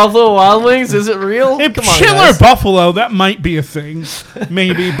 Schindler Buffalo Wild Wings. Is it real? Hey, Come on, Schindler guys. Buffalo, that might be a thing,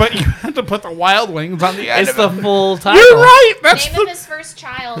 maybe, but you have to put the Wild Wings on the end. It's of the it. full title. You're right. That's Name of the. his first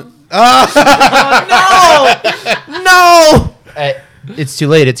child. No. It's too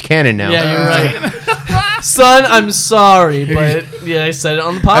late. It's canon now. Yeah, you're right. Son, I'm sorry, but yeah, I said it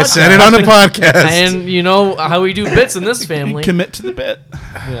on the podcast. I said it on the podcast. And you know how we do bits in this family. Commit to the bit.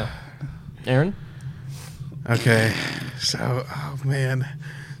 Yeah. Aaron? Okay, So, oh man,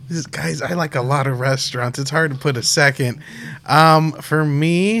 guys, I like a lot of restaurants. It's hard to put a second. For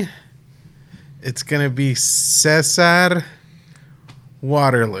me, it's gonna be Cesar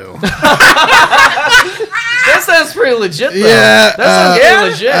Waterloo. That sounds pretty legit, though. Yeah, That sounds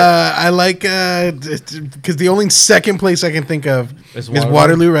pretty legit. I like because the only second place I can think of Is is Waterloo?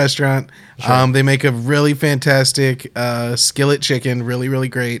 Waterloo Restaurant. They make a really fantastic skillet chicken, really, really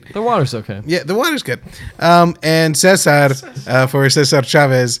great. The water's okay. Yeah, the water's good. And Cesar for Cesar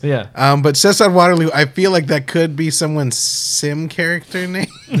Chavez. Yeah. But Cesar Waterloo, I feel like that could be someone's sim character name.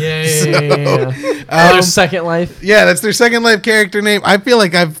 Yeah. Their Second Life. Yeah, that's their Second Life character name. I feel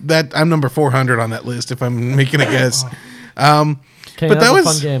like I'm number 400 on that list if I'm making a guess. Okay, But that a was-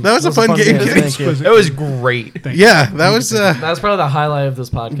 fun game. that was a fun game. Thank you. It was great. Yeah, that was That's probably the highlight of this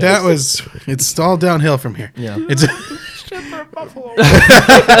podcast. it's all downhill from here. Yeah. It's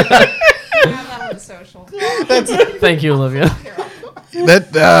Thank you, Olivia.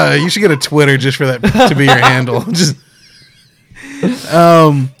 that you should get a Twitter just for that to be your handle. Just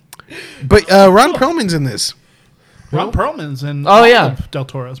but Ron Perlman's in this. Ron Perlman's in Oh, all yeah. of Del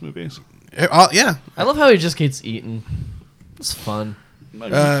Toro's movies. Yeah. I love how he just gets eaten. It's fun.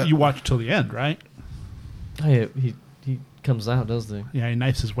 You watch till the end, right? Hey, he comes out, doesn't he? Yeah, he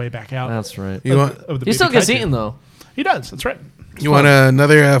knifes his way back out. That's right. You want of the He baby still gets kaiju. eaten, though. He does. That's right.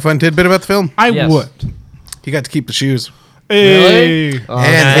 another fun tidbit about the film? I Yes. would. He got to keep the shoes, Hey. Oh,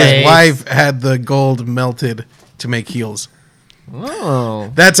 and nice. his wife had the gold melted to make heels.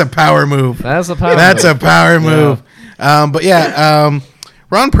 Oh, That's a power move. that's a power. That's a move. power move. But yeah,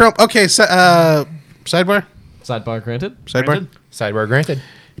 Ron Perlman. Okay, sidebar. Sidebar granted. Sidebar. Granted. Sidebar granted.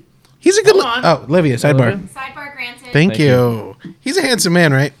 He's a good. Hold on. Oh, Olivia. Sidebar. Olivia? Sidebar granted. Thank Thank you. He's a handsome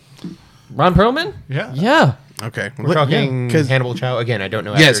man, right? Ron Perlman? Yeah. Yeah. Okay. We're talking 'cause- Hannibal Chow again. I don't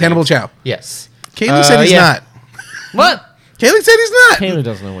know. Yes, actor Hannibal names. Chow. Yes. Kaylee said he's yeah. not. What? Kaylee said he's not. Kaylee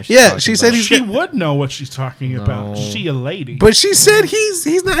doesn't know what she's Yeah, talking she said about. he's. She would know what she's talking about. No. She a lady. But she said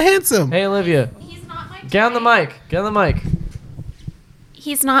he's not handsome. Hey, Olivia. He's not my Get on the mic. Get on the mic.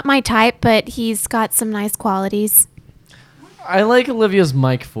 He's not my type, but he's got some nice qualities. I like Olivia's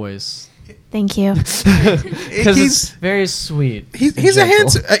mic voice. Thank you. Because it's He's very sweet. he's and a gentle.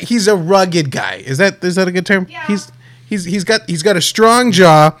 handsome. He's a rugged guy. Is that a good term? Yeah. He's got a strong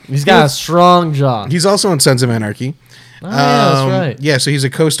jaw. He's got a strong jaw. He's also in Sons of Anarchy. Oh, yeah, that's right. Yeah, so he's a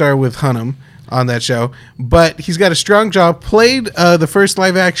co-star with Hunnam on that show. But he's got a strong jaw. Played the first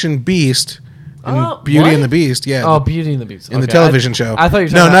live-action Beast in Oh, Beauty what? and the Beast. Yeah. Oh, Beauty and the Beast. in the Okay, television show. I thought you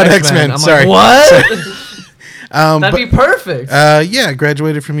were No, talking not about X-Men. I'm Sorry. Like, what? That'd but- be perfect. yeah,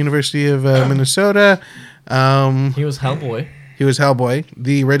 graduated from University of Minnesota. He was Hellboy. He was Hellboy,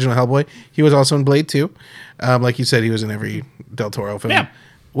 the original Hellboy. He was also in Blade 2. Like you said, he was in every Del Toro film. Yeah.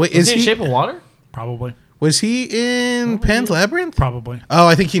 Wait, Is is he in he? Shape of Water? Probably. Was he in Pan's Labyrinth? Probably. Oh,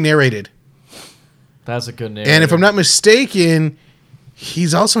 I think he narrated. That's a good name. And if I'm not mistaken,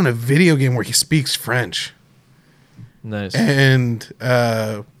 he's also in a video game where he speaks French. Nice. And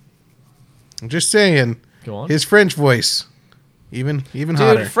I'm just saying, Go on. his French voice, even Dude,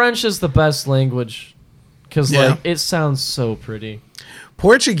 hotter. French is the best language because Yeah. like it sounds so pretty.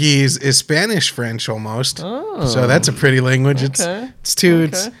 Portuguese is Spanish French almost. Oh. So that's a pretty language. Okay. It's two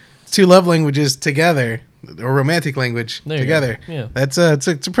Okay. it's two love languages together, or romantic language There you together. go. Yeah. That's it's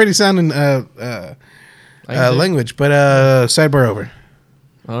a pretty sounding I can dig- language. But sidebar over.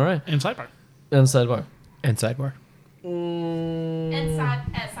 All right. In sidebar. And sidebar. And sidebar. And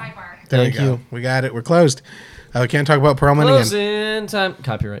sidebar. There Thank we go. you. We got it. We're closed. We can't talk about Perlman Close again. in time.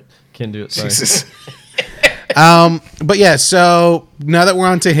 Copyright. Can't do it. Sorry. Jesus. But yeah, so now that we're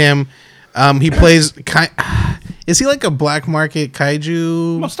on to him, he plays. Is he like a black market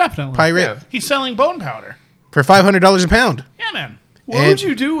kaiju Most definitely. pirate Yeah. He's selling bone powder. for $500 a pound? Yeah, man. What And- would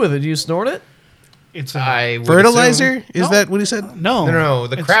you do with it? Do you snort it? It's I would Fertilizer? assume- Is No. that what he said? no, No,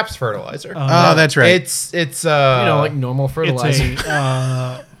 the It's- craps fertilizer. Oh, that's right. It's You know, like normal It's fertilizer.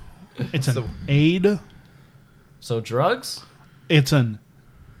 it's an aid. So drugs. It's an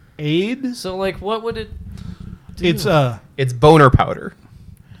aid. So like, what would it? Do? it's boner powder.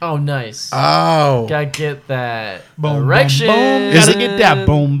 Oh, nice. Oh, Gotta get that Boom, erection. boom, boom. Is Gotta it- get that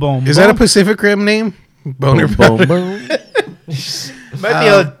boom, boom. is that a Pacific Rim name? Boner Boom, powder. boom. Might be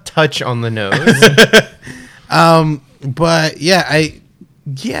a touch on the nose. But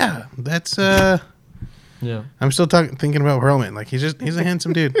yeah, that's Yeah. I'm still thinking about Perlman. Like he's a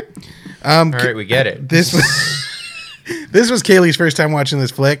handsome dude. All right, we get it. This was this was Kaylee's first time watching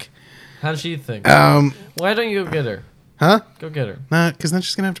this flick. How does she think? Why don't you go get her? Huh? Go get her. Nah, because then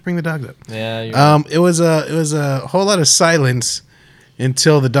she's gonna have to bring the dogs up. Yeah. You're It was a whole lot of silence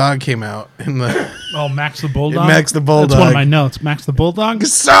until the dog came out. And Oh, Max the Bulldog. Max the That's one Bulldog. of my notes. Max the Bulldog.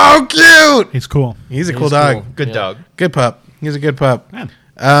 so cute. He's cool. He's a cool He's dog. cool. Good Yeah. dog. Good pup. He's a good pup. Man.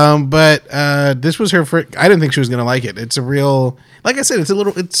 But this was her first. I didn't think she was gonna like it. It's a real, like I said, it's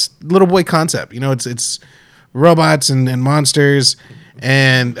little boy concept. You know, it's robots and monsters,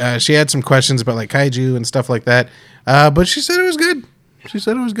 and she had some questions about like kaiju and stuff like that. But she said it was good. She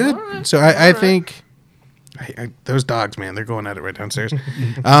said it was good. So I think those dogs, man, they're going at it right downstairs.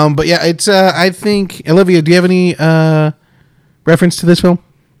 But yeah, it's. I think Olivia, do you have any reference to this film?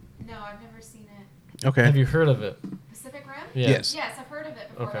 No, I've never seen it. Okay. Have you heard of it? Pacific Rim? Yeah. Yes. Yes, I've heard of it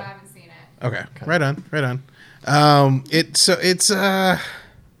before, Okay. but I haven't seen it. Okay. Right on.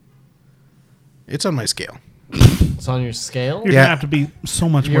 It's on my scale. It's on your scale. You're Yeah. gonna have to be so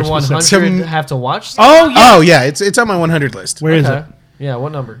much Your more 100 specific. have to watch. Oh yeah. Oh yeah, it's on my 100 list. Where is Okay. it? Yeah,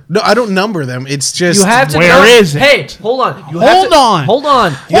 what number? No, I don't number them. It's just You have to. Where know- is it? Hey, hold on. You Hold have to, on. Hold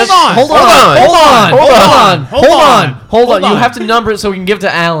on. You Hold have- on. Hold on. Hold on. Hold on. Hold Hold on. on. Hold Hold on. on. Hold on. Hold You on. have to number it so we can give it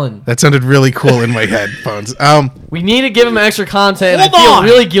to Alan. that sounded really cool in my headphones. We need to give him extra content. Hold I feel on.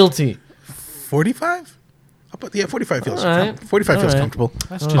 really guilty. 45? Yeah, 45 feels All right. 45 feels All right. comfortable.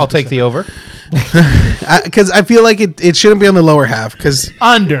 I'll take the over. Because I feel like it shouldn't be on the lower half. Because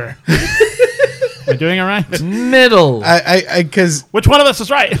Under. Am I doing it right? Middle. because Which one of us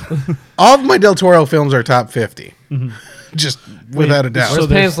is right? all of my Del Toro films are top 50, just without a doubt. so Where's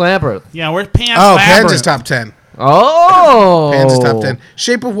there's- Pan's Labyrinth? Yeah, where's Pan's Oh, Labyrinth? Pan's is top 10. Oh. Pan's is top 10.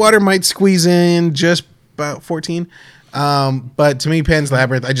 Shape of Water might squeeze in just about 14. But to me, Pan's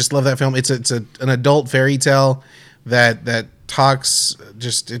Labyrinth, I just love that film. It's an adult fairy tale that talks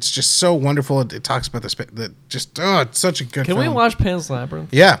it's just so wonderful. It talks about it's such a good Can film. we watch Pan's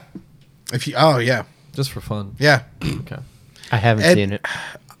Labyrinth Yeah. Yeah. just for fun? Yeah. Okay. I haven't Ed- seen it.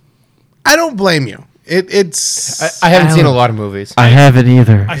 I don't blame you. It's I haven't seen a lot of movies. I haven't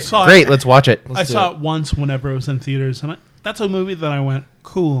either. I saw Great, it. let's watch it. I saw it once whenever it was in theaters, and that's a movie that I went,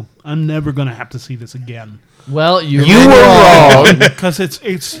 cool. I'm never gonna have to see this again Well, you You were wrong. because it's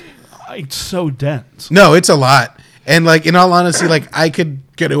so dense. no, it's a lot. And like in all honesty, like I could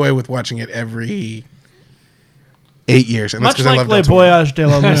get away with watching it every 8 years. And that's Much 'cause I like love Le Del Toro. Voyage de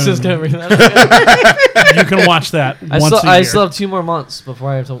la I was just Lune, gonna bring that up. you can watch that once a I year. still have 2 more months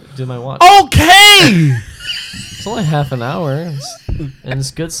before I have to do my watch. Okay, It's only half an hour, and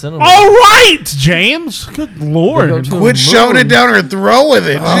it's good cinema. all right, James. Good Go lord, to a Quit shoving it movie. down her throat with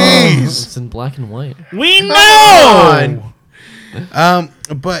it. Jeez. It's in black and white. we know.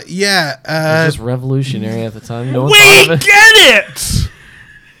 But yeah, It was just revolutionary at the time. No one We thought of it. get it.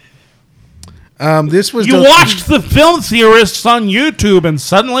 this was You watched the film theorists on YouTube and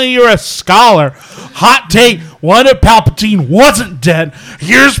suddenly you're a scholar. Hot take, what if Palpatine wasn't dead?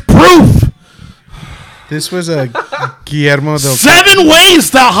 Here's proof. This was a Guillermo del 7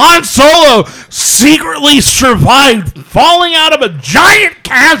 ways that Han Solo secretly survived falling out of a giant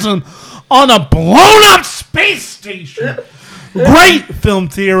chasm on a blown up space station. Great film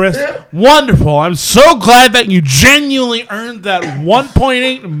theorist. Wonderful. I'm so glad that you genuinely earned that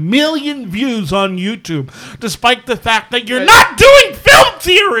 1.8 million views on YouTube, despite the fact that you're not doing film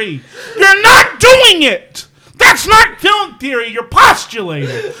theory. You're not doing it. That's not film theory. You're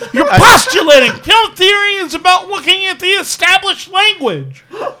postulating. You're postulating. Film theory is about looking at the established language.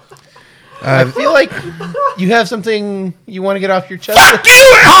 I feel like you have something you want to get off your chest. Fuck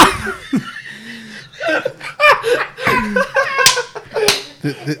you!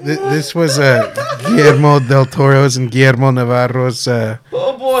 This was Guillermo del Toro's and Guillermo Navarro's Oh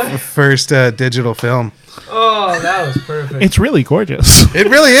boy! first digital film. Oh, that was perfect. It's really gorgeous. It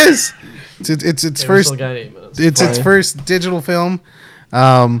really is. It's Okay, we first. still got 8 minutes. It's its Sorry. first digital film.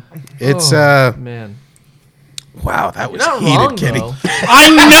 It's Oh, man. wow, that You're was not heated, wrong, Kitty. though. I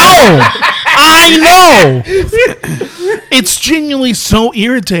know. It's genuinely so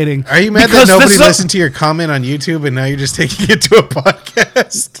irritating. Are you mad that because nobody this is a- listened to your comment on YouTube and now you're just taking it to a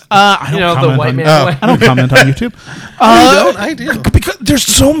podcast? I don't You know, the comment white on, man way. I don't comment on YouTube. I do. Because there's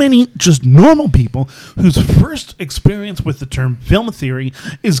so many just normal people whose first experience with the term film theory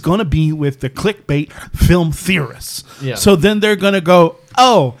is going to be with the clickbait film theorists. Yeah. So then they're going to go,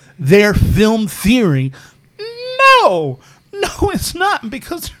 oh, they're film theory. No, it's not,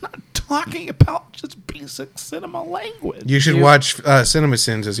 because they're not talking about just basic cinema language. You should watch Cinema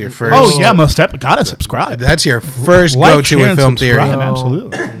Sins as your first. Oh, yeah, most definitely. Gotta subscribe. That's your first Like, go-to share, with and film theory. subscribe. No,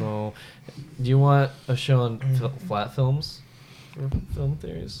 Absolutely. No. Do you want a show on flat films for film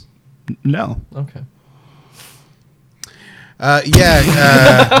theories? No. Okay.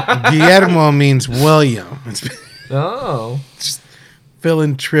 Guillermo means William. It's Oh.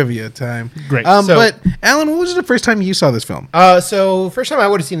 Villain trivia time. Great. But Alan, what was the first time you saw this film? So first time I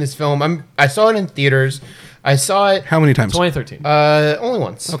would have seen this film, I saw it in theaters. I saw it How many times? 2013. only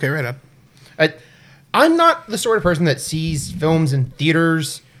once. Okay, right on. I'm not the sort of person that sees films in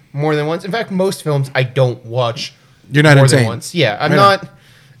theaters more than once. In fact, most films I don't watch. You're not more insane. than once. Yeah, I'm Right not.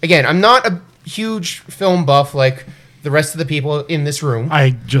 Again, I'm not a huge film buff like the rest of the people in this room.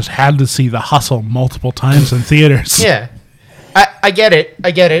 I just had to see The Hustle multiple times in theaters. Yeah, I get it.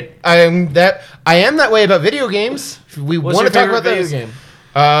 I get it. I am that way about video games. We What's want your to talk favorite about video those. game?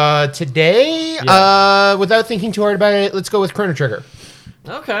 Today, Yeah. without thinking too hard about it, let's go with Chrono Trigger.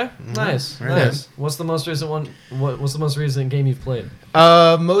 Okay, nice, Right nice. What's the most recent one? What's the most recent game you've played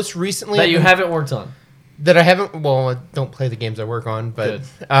Most recently that you haven't worked on? that I haven't. Well, I don't play the games I work on, but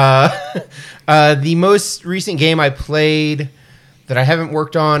Good. the most recent game I played that I haven't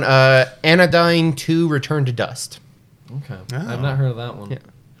worked on, Anodyne 2: Return to Dust. Okay, I've not heard of that one. Yeah.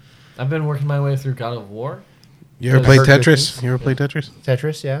 I've been working my way through God of War. You ever I've played heard good Tetris? things. You ever played Tetris?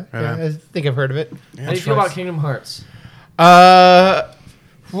 Tetris, yeah, Right on. I think I've heard of it. How do you feel about Kingdom Hearts?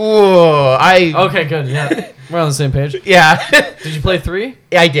 Whoa, Okay, good. Yeah, we're on the same page. yeah, Did you play 3?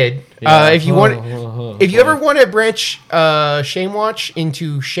 I did. If you want, if you ever want to branch Shame Watch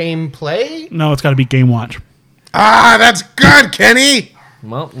into Shame Play, No, it's got to be Game Watch. Ah, that's good, Kenny.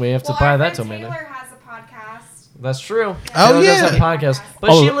 Well, we have to buy that domain name. Taylor has a podcast. That's true. Oh, Taylor does yeah. have a podcast,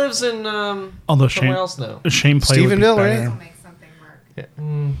 but Oh. she lives in Although somewhere else now. Shame Play Stephen would be Hill, better. right? Make something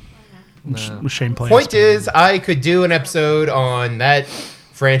work. Nah. Shame Play. point is, I could do an episode on that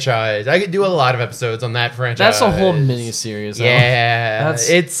franchise. I could do a lot of episodes on that franchise. That's a whole mini series. Yeah, That's-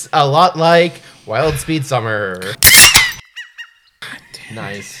 it's a lot like Wild Speed Summer.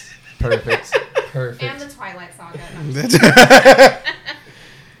 Nice. Perfect. Perfect. And the Twilight Saga.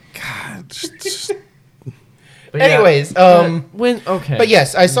 God, just- But yeah, Anyways, when okay. but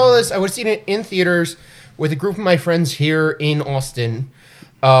yes, I saw this. I would have seen it in theaters with a group of my friends here in Austin,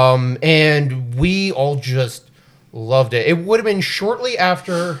 and we all just loved it. It would have been shortly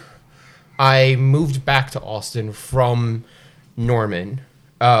after I moved back to Austin from Norman,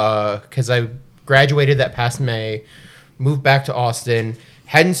 because I graduated that past May, moved back to Austin,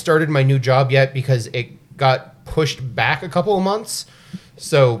 hadn't started my new job yet because it got pushed back a couple of months,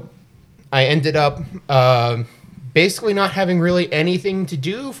 so I ended up basically not having really anything to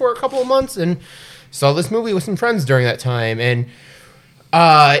do for a couple of months, and saw this movie with some friends during that time, and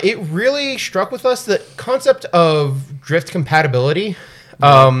it really struck with us the concept of drift compatibility.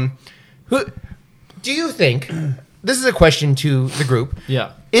 Who do you think? This is a question to the group.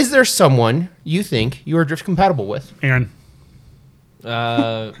 yeah. Is there someone you think you are drift compatible with? Aaron.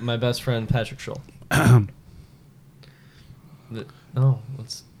 My best friend Patrick Scholl.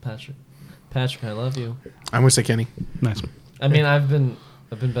 That's Patrick. Patrick, I love you. I'm gonna say Kenny. Nice. I mean, I've been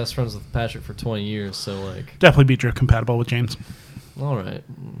best friends with Patrick for 20 years, so like, Definitely be drift compatible with James. all right.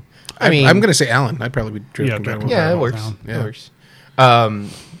 I mean, I'm gonna say Alan. I'd probably be driven Yeah, compatible. driven with yeah, it Alan. works. down. Yeah. It works.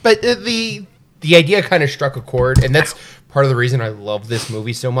 But the idea kind of struck a chord, and that's part of the reason I love this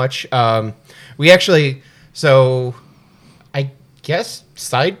movie so much. We actually, so I guess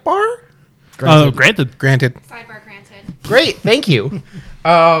sidebar. Granted. Granted. Sidebar granted. Great, thank you.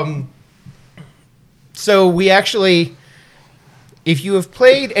 So we actually, if you have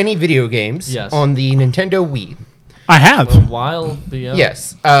played any video games Yes. on the Nintendo Wii, I have. A wild BO.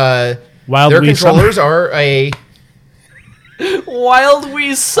 yes, Wild their Wii controllers Summer. are a Wild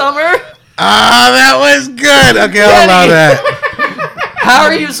Wii Summer. Ah, that was good. Okay, I'll allow that. How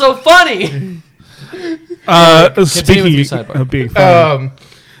are you so funny? with Speaking your sidebar. of being funny.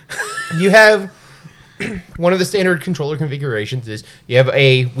 you have one of the standard controller configurations is you have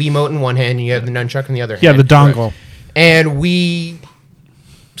a Wiimote in one hand and you have the nunchuck in the other Yeah, hand. the dongle. And we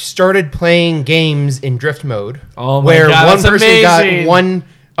started playing games in drift mode. Oh my where God, one that's person amazing. got one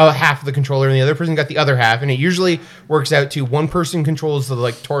half of the controller and the other person got the other half, and it usually works out to one person controls the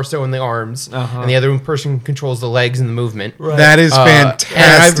like torso and the arms, and the other person controls the legs and the movement. That is And I've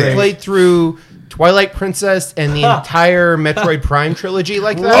fantastic. played through Twilight Princess and the entire Metroid Prime trilogy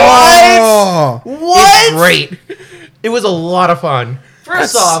like that. Oh, It's great. It was a lot of fun.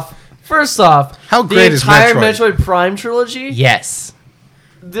 First off, How the great is entire Metroid? Metroid Prime trilogy? Yes.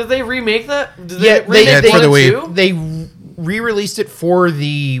 Did they remake that? Did Yeah, they remake for the one Wii. too? They re-released it for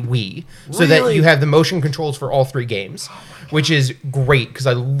the Wii so that Really? you have the motion controls for all three games, which is great because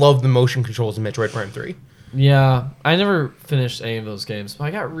I love the motion controls in Metroid Prime 3. Yeah, I never finished any of those games, but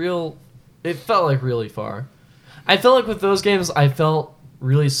I got real. It felt like really far. I felt like with those games, I felt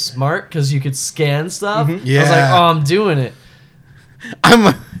really smart because you could scan stuff. I was like, Yeah. oh, I'm doing it.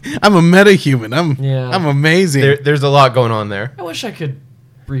 I'm a meta-human. Yeah. I'm amazing. There's a lot going on there. I wish I could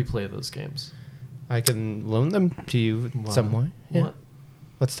replay those games. I can loan them to you some way. Yeah. What?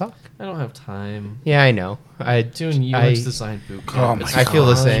 Let's talk. I don't have time. Yeah, I know. Doing UX design boot camp. Oh my it's I feel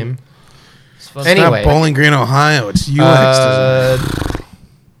the fun. same. It's fun. It's Anyway. not Bowling Green, Ohio. It's UX design.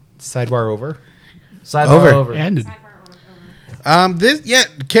 Sidebar over. Sidebar over. Ended.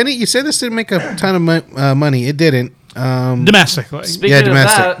 Kenny, you said this didn't make a ton of money. It didn't. Domestically. Speaking Yeah, of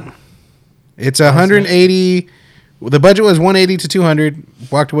domestic. that, It's 180. The budget was 180 to 200.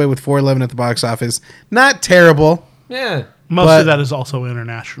 Walked away with 411 at the box office. Not terrible. yeah. Most But- of that is also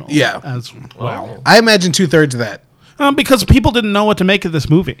international. Yeah. As well. I imagine 2/3 of that. Because people didn't know what to make of this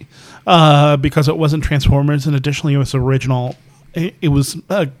movie. Because it wasn't Transformers, and additionally, it was original. It was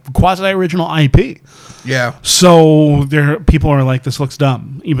a quasi-original IP. Yeah. So people are like, this looks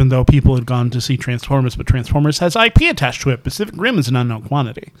dumb, even though people had gone to see Transformers, but Transformers has IP attached to it. Pacific Rim is an unknown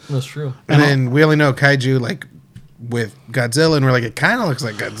quantity. That's true. And then we only know kaiju like with Godzilla, and we're like, it kind of looks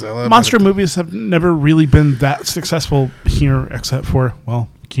like Godzilla. Monster movies have never really been that successful here, except for, well,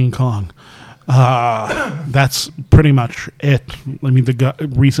 King Kong. That's pretty much it. I mean, the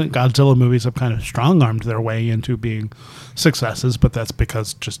recent Godzilla movies have kind of strong-armed their way into being successes, but that's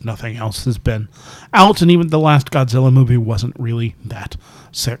because just nothing else has been out, and even the last Godzilla movie wasn't really that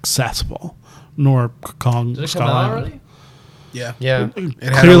successful. Nor Kong Did it Skull come out Island. already? Yeah. Yeah. It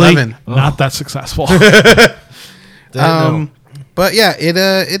had Clearly 11. not that successful. But yeah,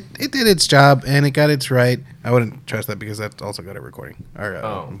 it did its job and it got its right. I wouldn't trust that because that also got a recording or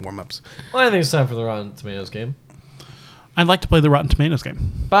warm-ups. Well, I think it's time for the Rotten Tomatoes game. I'd like to play the Rotten Tomatoes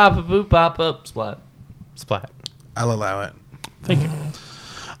game. Bop, a boop, bop, up, splat. Splat. I'll allow it. Thank you.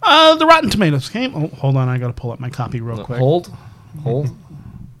 The Rotten Tomatoes game. Oh, hold on, I got to pull up my copy real quick. Hold. Hold.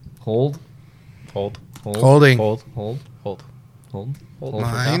 Hold. Hold. Hold. Holding. Hold. Hold. Hold. Hold. Hold. for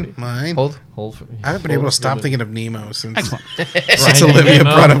Mine. copy. Mine. Hold. Hold for. I haven't been able to stop thinking of Nemo since, Excellent. since Olivia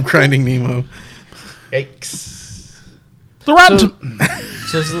brought up Grinding Nemo. Yikes. The Rotten. So- Tom-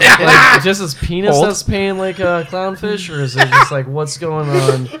 So is it like just his penis Hold. that's paying like a clownfish, or is it just like what's going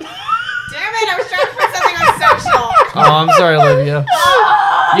on? Damn it! I was trying to put something on social. Oh, I'm sorry, Olivia.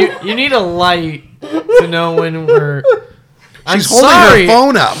 You need a light to know when we're. I'm She's holding sorry. her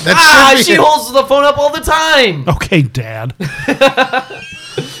phone up. That should be She holds the phone up all the time. okay, Dad.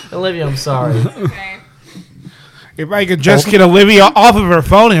 Olivia, I'm sorry. Okay. If I could just get Olivia off of her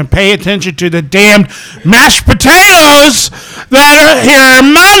phone and pay attention to the damned mashed potatoes that her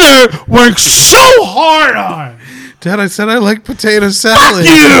mother works so hard on. Dad, I said I like potato salad.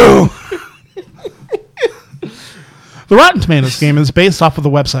 You! The Rotten Tomatoes game is based off of the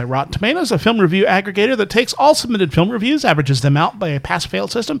website Rotten Tomatoes, a film review aggregator that takes all submitted film reviews, averages them out by a pass-fail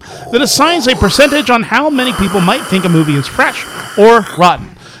system that assigns a percentage on how many people might think a movie is fresh or rotten.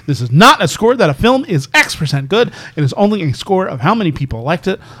 This is not a score that a film is X% good. It is only a score of how many people liked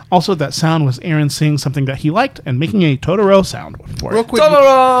it. Also, that sound was Aaron saying something that he liked and making a Totoro sound for Real it. quick,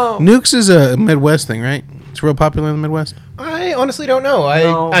 Ta-da! Nukes is a Midwest thing, right? It's real popular in the Midwest. I honestly don't know.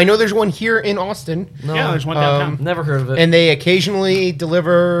 No. I know there's one here in Austin, No, Yeah, there's one downtown. Never heard of it. and they occasionally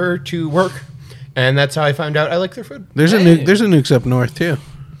deliver to work, and that's how I found out I like their food. There's Hey. there's a Nukes up north too.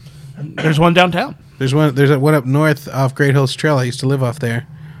 There's one downtown. There's one up north off Great Hills Trail. I used to live off there.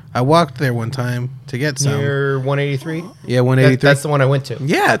 I walked there one time to get some. Near 183. Yeah, 183. That's the one I went to.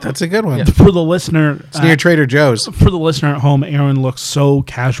 Yeah, that's a good one. For the listener, It's near Trader Joe's. for the listener at home, Aaron looks so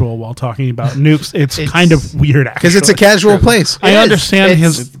casual while talking about nukes. It's kind of weird, actually. Because it's a casual place. I It is. understand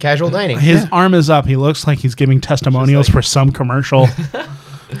It's his casual dining. his arm is up. He looks like he's giving testimonials for some commercial,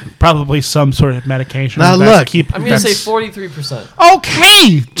 probably some sort of medication. Now that's look, I'm going to say that's- 43%.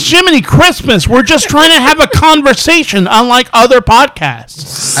 Okay, Jiminy Christmas. We're just trying to have a conversation, unlike other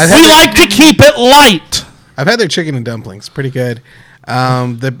podcasts. I've had We their- like to keep it light. I've had their chicken and dumplings. Pretty good.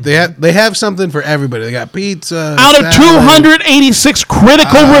 They have something for everybody. They got pizza. Out of salad. 286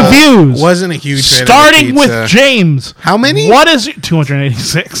 critical reviews, Wasn't a huge fan of the starting with pizza. James. How many? What is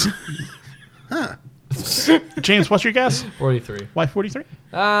 286? James, what's your guess? 43. Why 43?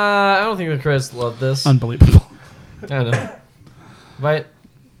 I don't think the critics love this. Unbelievable. I know. Right?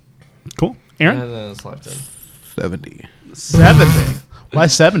 Cool. Aaron? It's locked in. 70. 70. Why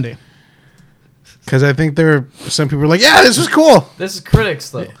 70? Because I think there are some people are like, yeah, this was cool. This is critics,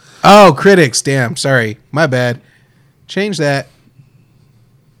 though. Oh, critics. Damn. Sorry. My bad. Change that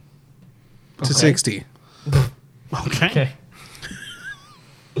to 60. Okay. Okay.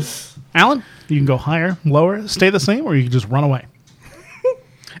 Alan, you can go higher, lower, stay the same, or you can just run away.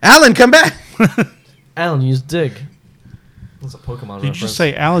 Alan, come back. Alan, use dig. That's a Pokemon Did you reference. just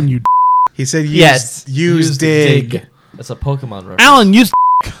say Alan, you He said, Yes. use dig. That's a Pokemon reference. Alan, use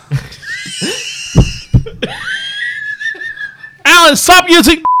Alan, stop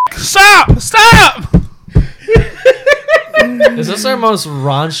using. Stop. Is this our most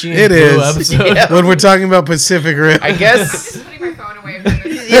raunchy It Blue is. episode? When we're talking about Pacific Rim. I guess Putting my phone away from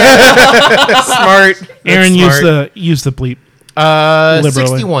this. smart. Aaron, That's use the bleep. smart. liberally.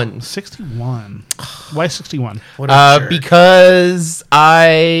 61. 61. Why 61? What a jerk. Because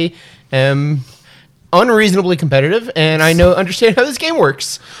I am unreasonably competitive and I understand how this game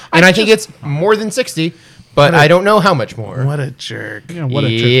works. And I think it's more than 60, but I don't know how much more. What a jerk. Yeah, what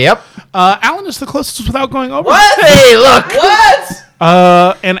a jerk. Yep. Alan is the closest without going over. What? Hey, look. What?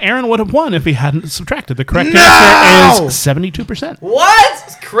 And Aaron would have won if he hadn't subtracted. The correct No! answer is 72%.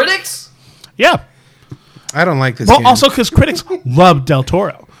 What? Critics? Yeah. I don't like this Well, game. also because critics love Del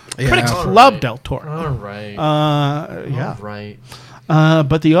Toro. Yeah. Critics All love right. Del Toro. All right. Yeah. All right.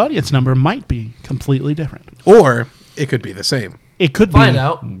 But the audience number might be completely different. Or it could be the same. It could Find be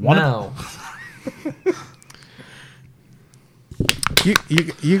out one of now. You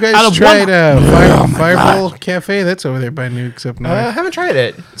Out guys of tried one- Fireball Cafe? That's over there by Nukes up north. I haven't tried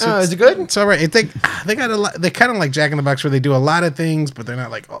it. Is it good? It's all right. They got a lot. They kind of like Jack in the Box where they do a lot of things, but they're not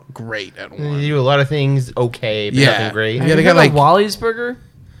like great at They one. do a lot of things okay, but Yeah. nothing great. Yeah, Uh, they Have you got heard like of Wally's Burger?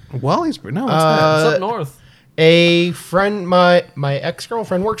 Wally's. No, what's It's up north. A friend, my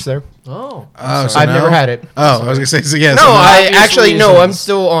ex-girlfriend works there. Oh. that? Oh, so I've no? never had it. Oh, I was gonna say so. Yeah, No, so I obvious actually no. I'm reasons.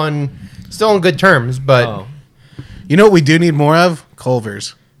 still on good terms, but Oh. You know what we do need more of?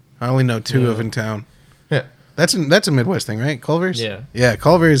 Culver's. I only know two of in town. yeah. That's a Midwest thing, right? Culver's. Yeah. Yeah,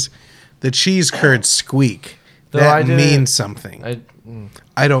 Culver's. The cheese curds squeak. Though I That didn't- means something.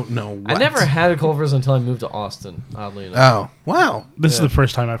 I don't know what. I never had a Culver's until I moved to Austin, oddly enough. Oh wow. This is the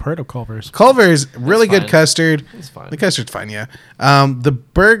first time I've heard of Culver's. Culver's really good fine. custard. It's fine. The custard's fine, yeah. The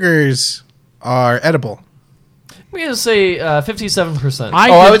burgers are edible. I'm going to say 57%.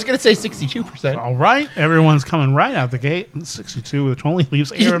 I was gonna say 62%. All right. Everyone's coming right out the gate. 62, which only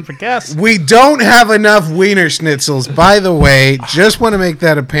leaves Aaron for guess. We don't have enough wiener schnitzels, by the way. Just want to make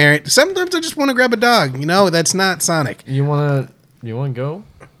that apparent. Sometimes I just want to grab a dog. You know, that's not Sonic. You want to go?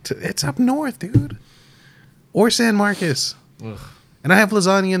 It's up north, dude. Or San Marcos. Ugh. And I have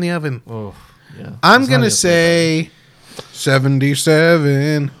lasagna in the oven. Oh, yeah. I'm going to Lasagna's say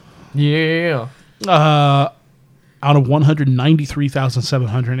 77. Yeah. Out of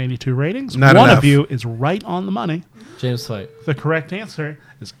 193,782 ratings, Not one enough. of you is right on the money. James Fight. The correct answer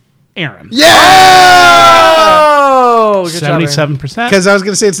is Aaron. Yeah! Oh, good job, Aaron. 77%. Because I was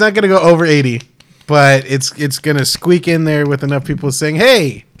going to say it's not going to go over 80, but it's going to squeak in there with enough people saying,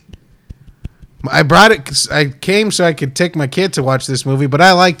 hey, I brought it. 'Cause I came so I could take my kid to watch this movie, but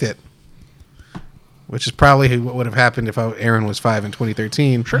I liked it. Which is probably what would have happened if Aaron was 5 in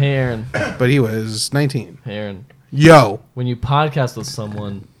 2013. Hey, Aaron. But he was 19. Hey, Aaron. Yo. When you podcast with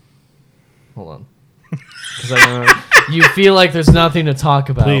someone, hold on. 'Cause I remember, you feel like there's nothing to talk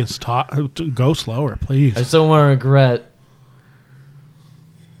about. Please go slower, please. I just don't want to regret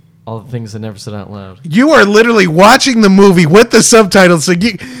all the things I never said out loud. You are literally watching the movie with the subtitles. So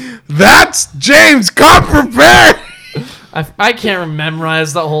that's James. Come prepared. I can't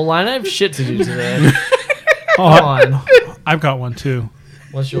memorize the whole line. I have shit to do today. Oh, Come on. I've got one too.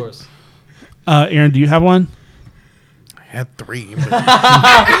 What's yours? Aaron, do you have one? I had 3. But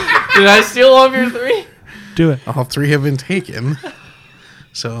Did I steal all of your 3? Do it. all 3 have been taken.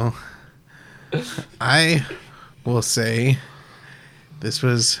 So I will say this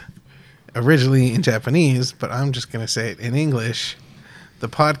was originally in Japanese, but I'm just going to say it in English. The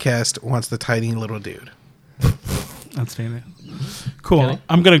podcast wants the tiny little dude. Outstanding. Cool. Okay.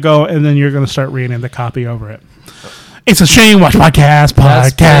 I'm going to go, and then you're going to start reading the copy over it. It's a Shame Watch podcast,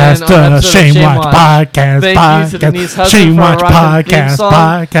 That's podcast, been our episode of Shame Shame Watch Watch. podcast, Thank you to Denise podcast, Hudson Shame for our Watch rocket theme podcast, song,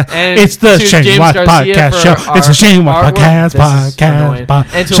 podcast. and It's the to Shame James Watch Garcia podcast for show. It's a our Shame Watch artwork. podcast, This is annoying.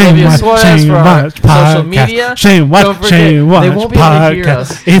 And to Olivia Suarez for our social media. Shame Watch, Don't forget, Shame Watch they won't be able to hear podcast.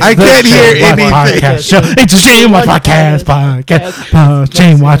 us. It's I the can't hear Shame Watch anything. podcast show. It's a Shame Watch podcast,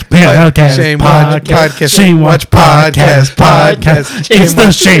 Shame Watch podcast, Shame Watch podcast. Shame Watch podcast, It's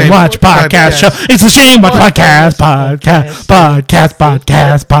the Shame Watch podcast show. It's the Shame Watch podcast, podcast.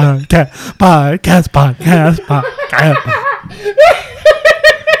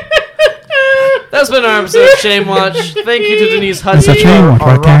 That's been our episode of Shame Watch. Thank you to Denise Hudson That's a for Shame Watch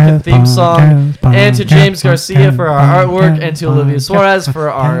our podcast, rocket theme song, podcast, and to James Garcia for our podcast, artwork, and to Olivia Suarez for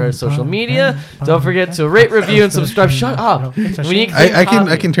our social media. Don't forget to rate, review, and subscribe. Shut up. We need I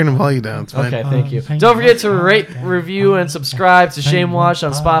copy. can turn the volume down. It's fine. Okay, thank you. Don't forget to rate, review, and subscribe to Shame Watch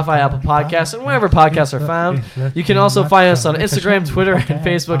on Spotify, Apple Podcasts, and wherever podcasts are found. You can also find us on Instagram, Twitter, and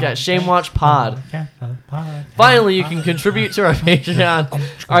Facebook at Shame Watch Pod. Finally, you can contribute to our Patreon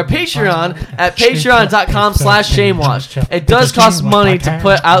at patreon.com/ShameWatch. It does cost money to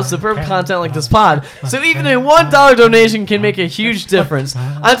put out superb content like this pod, so even a $1 donation can make a huge difference.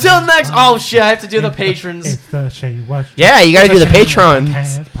 Until next, oh shit, I have to do the patrons. Yeah, you gotta do the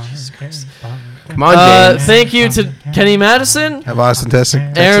Patrons. Come on, James. Thank you to Kenny Madison, Of Austin, Texas.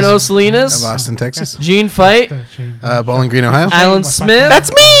 Aaron Of O'Salinas, Austin, Texas. Gene Fight, Bowling Green, Ohio. Alan Smith, That's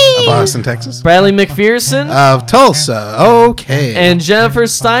me. Of Austin, Texas. Bradley McPherson, Of Tulsa. Okay. and Jennifer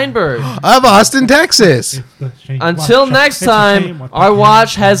Steinberg. Of Austin, Texas. Until next time, our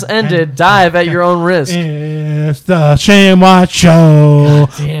watch has ended. Dive at your own risk. It's the Shame Watch Show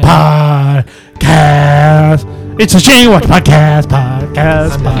podcast. It's a Shame Watch podcast.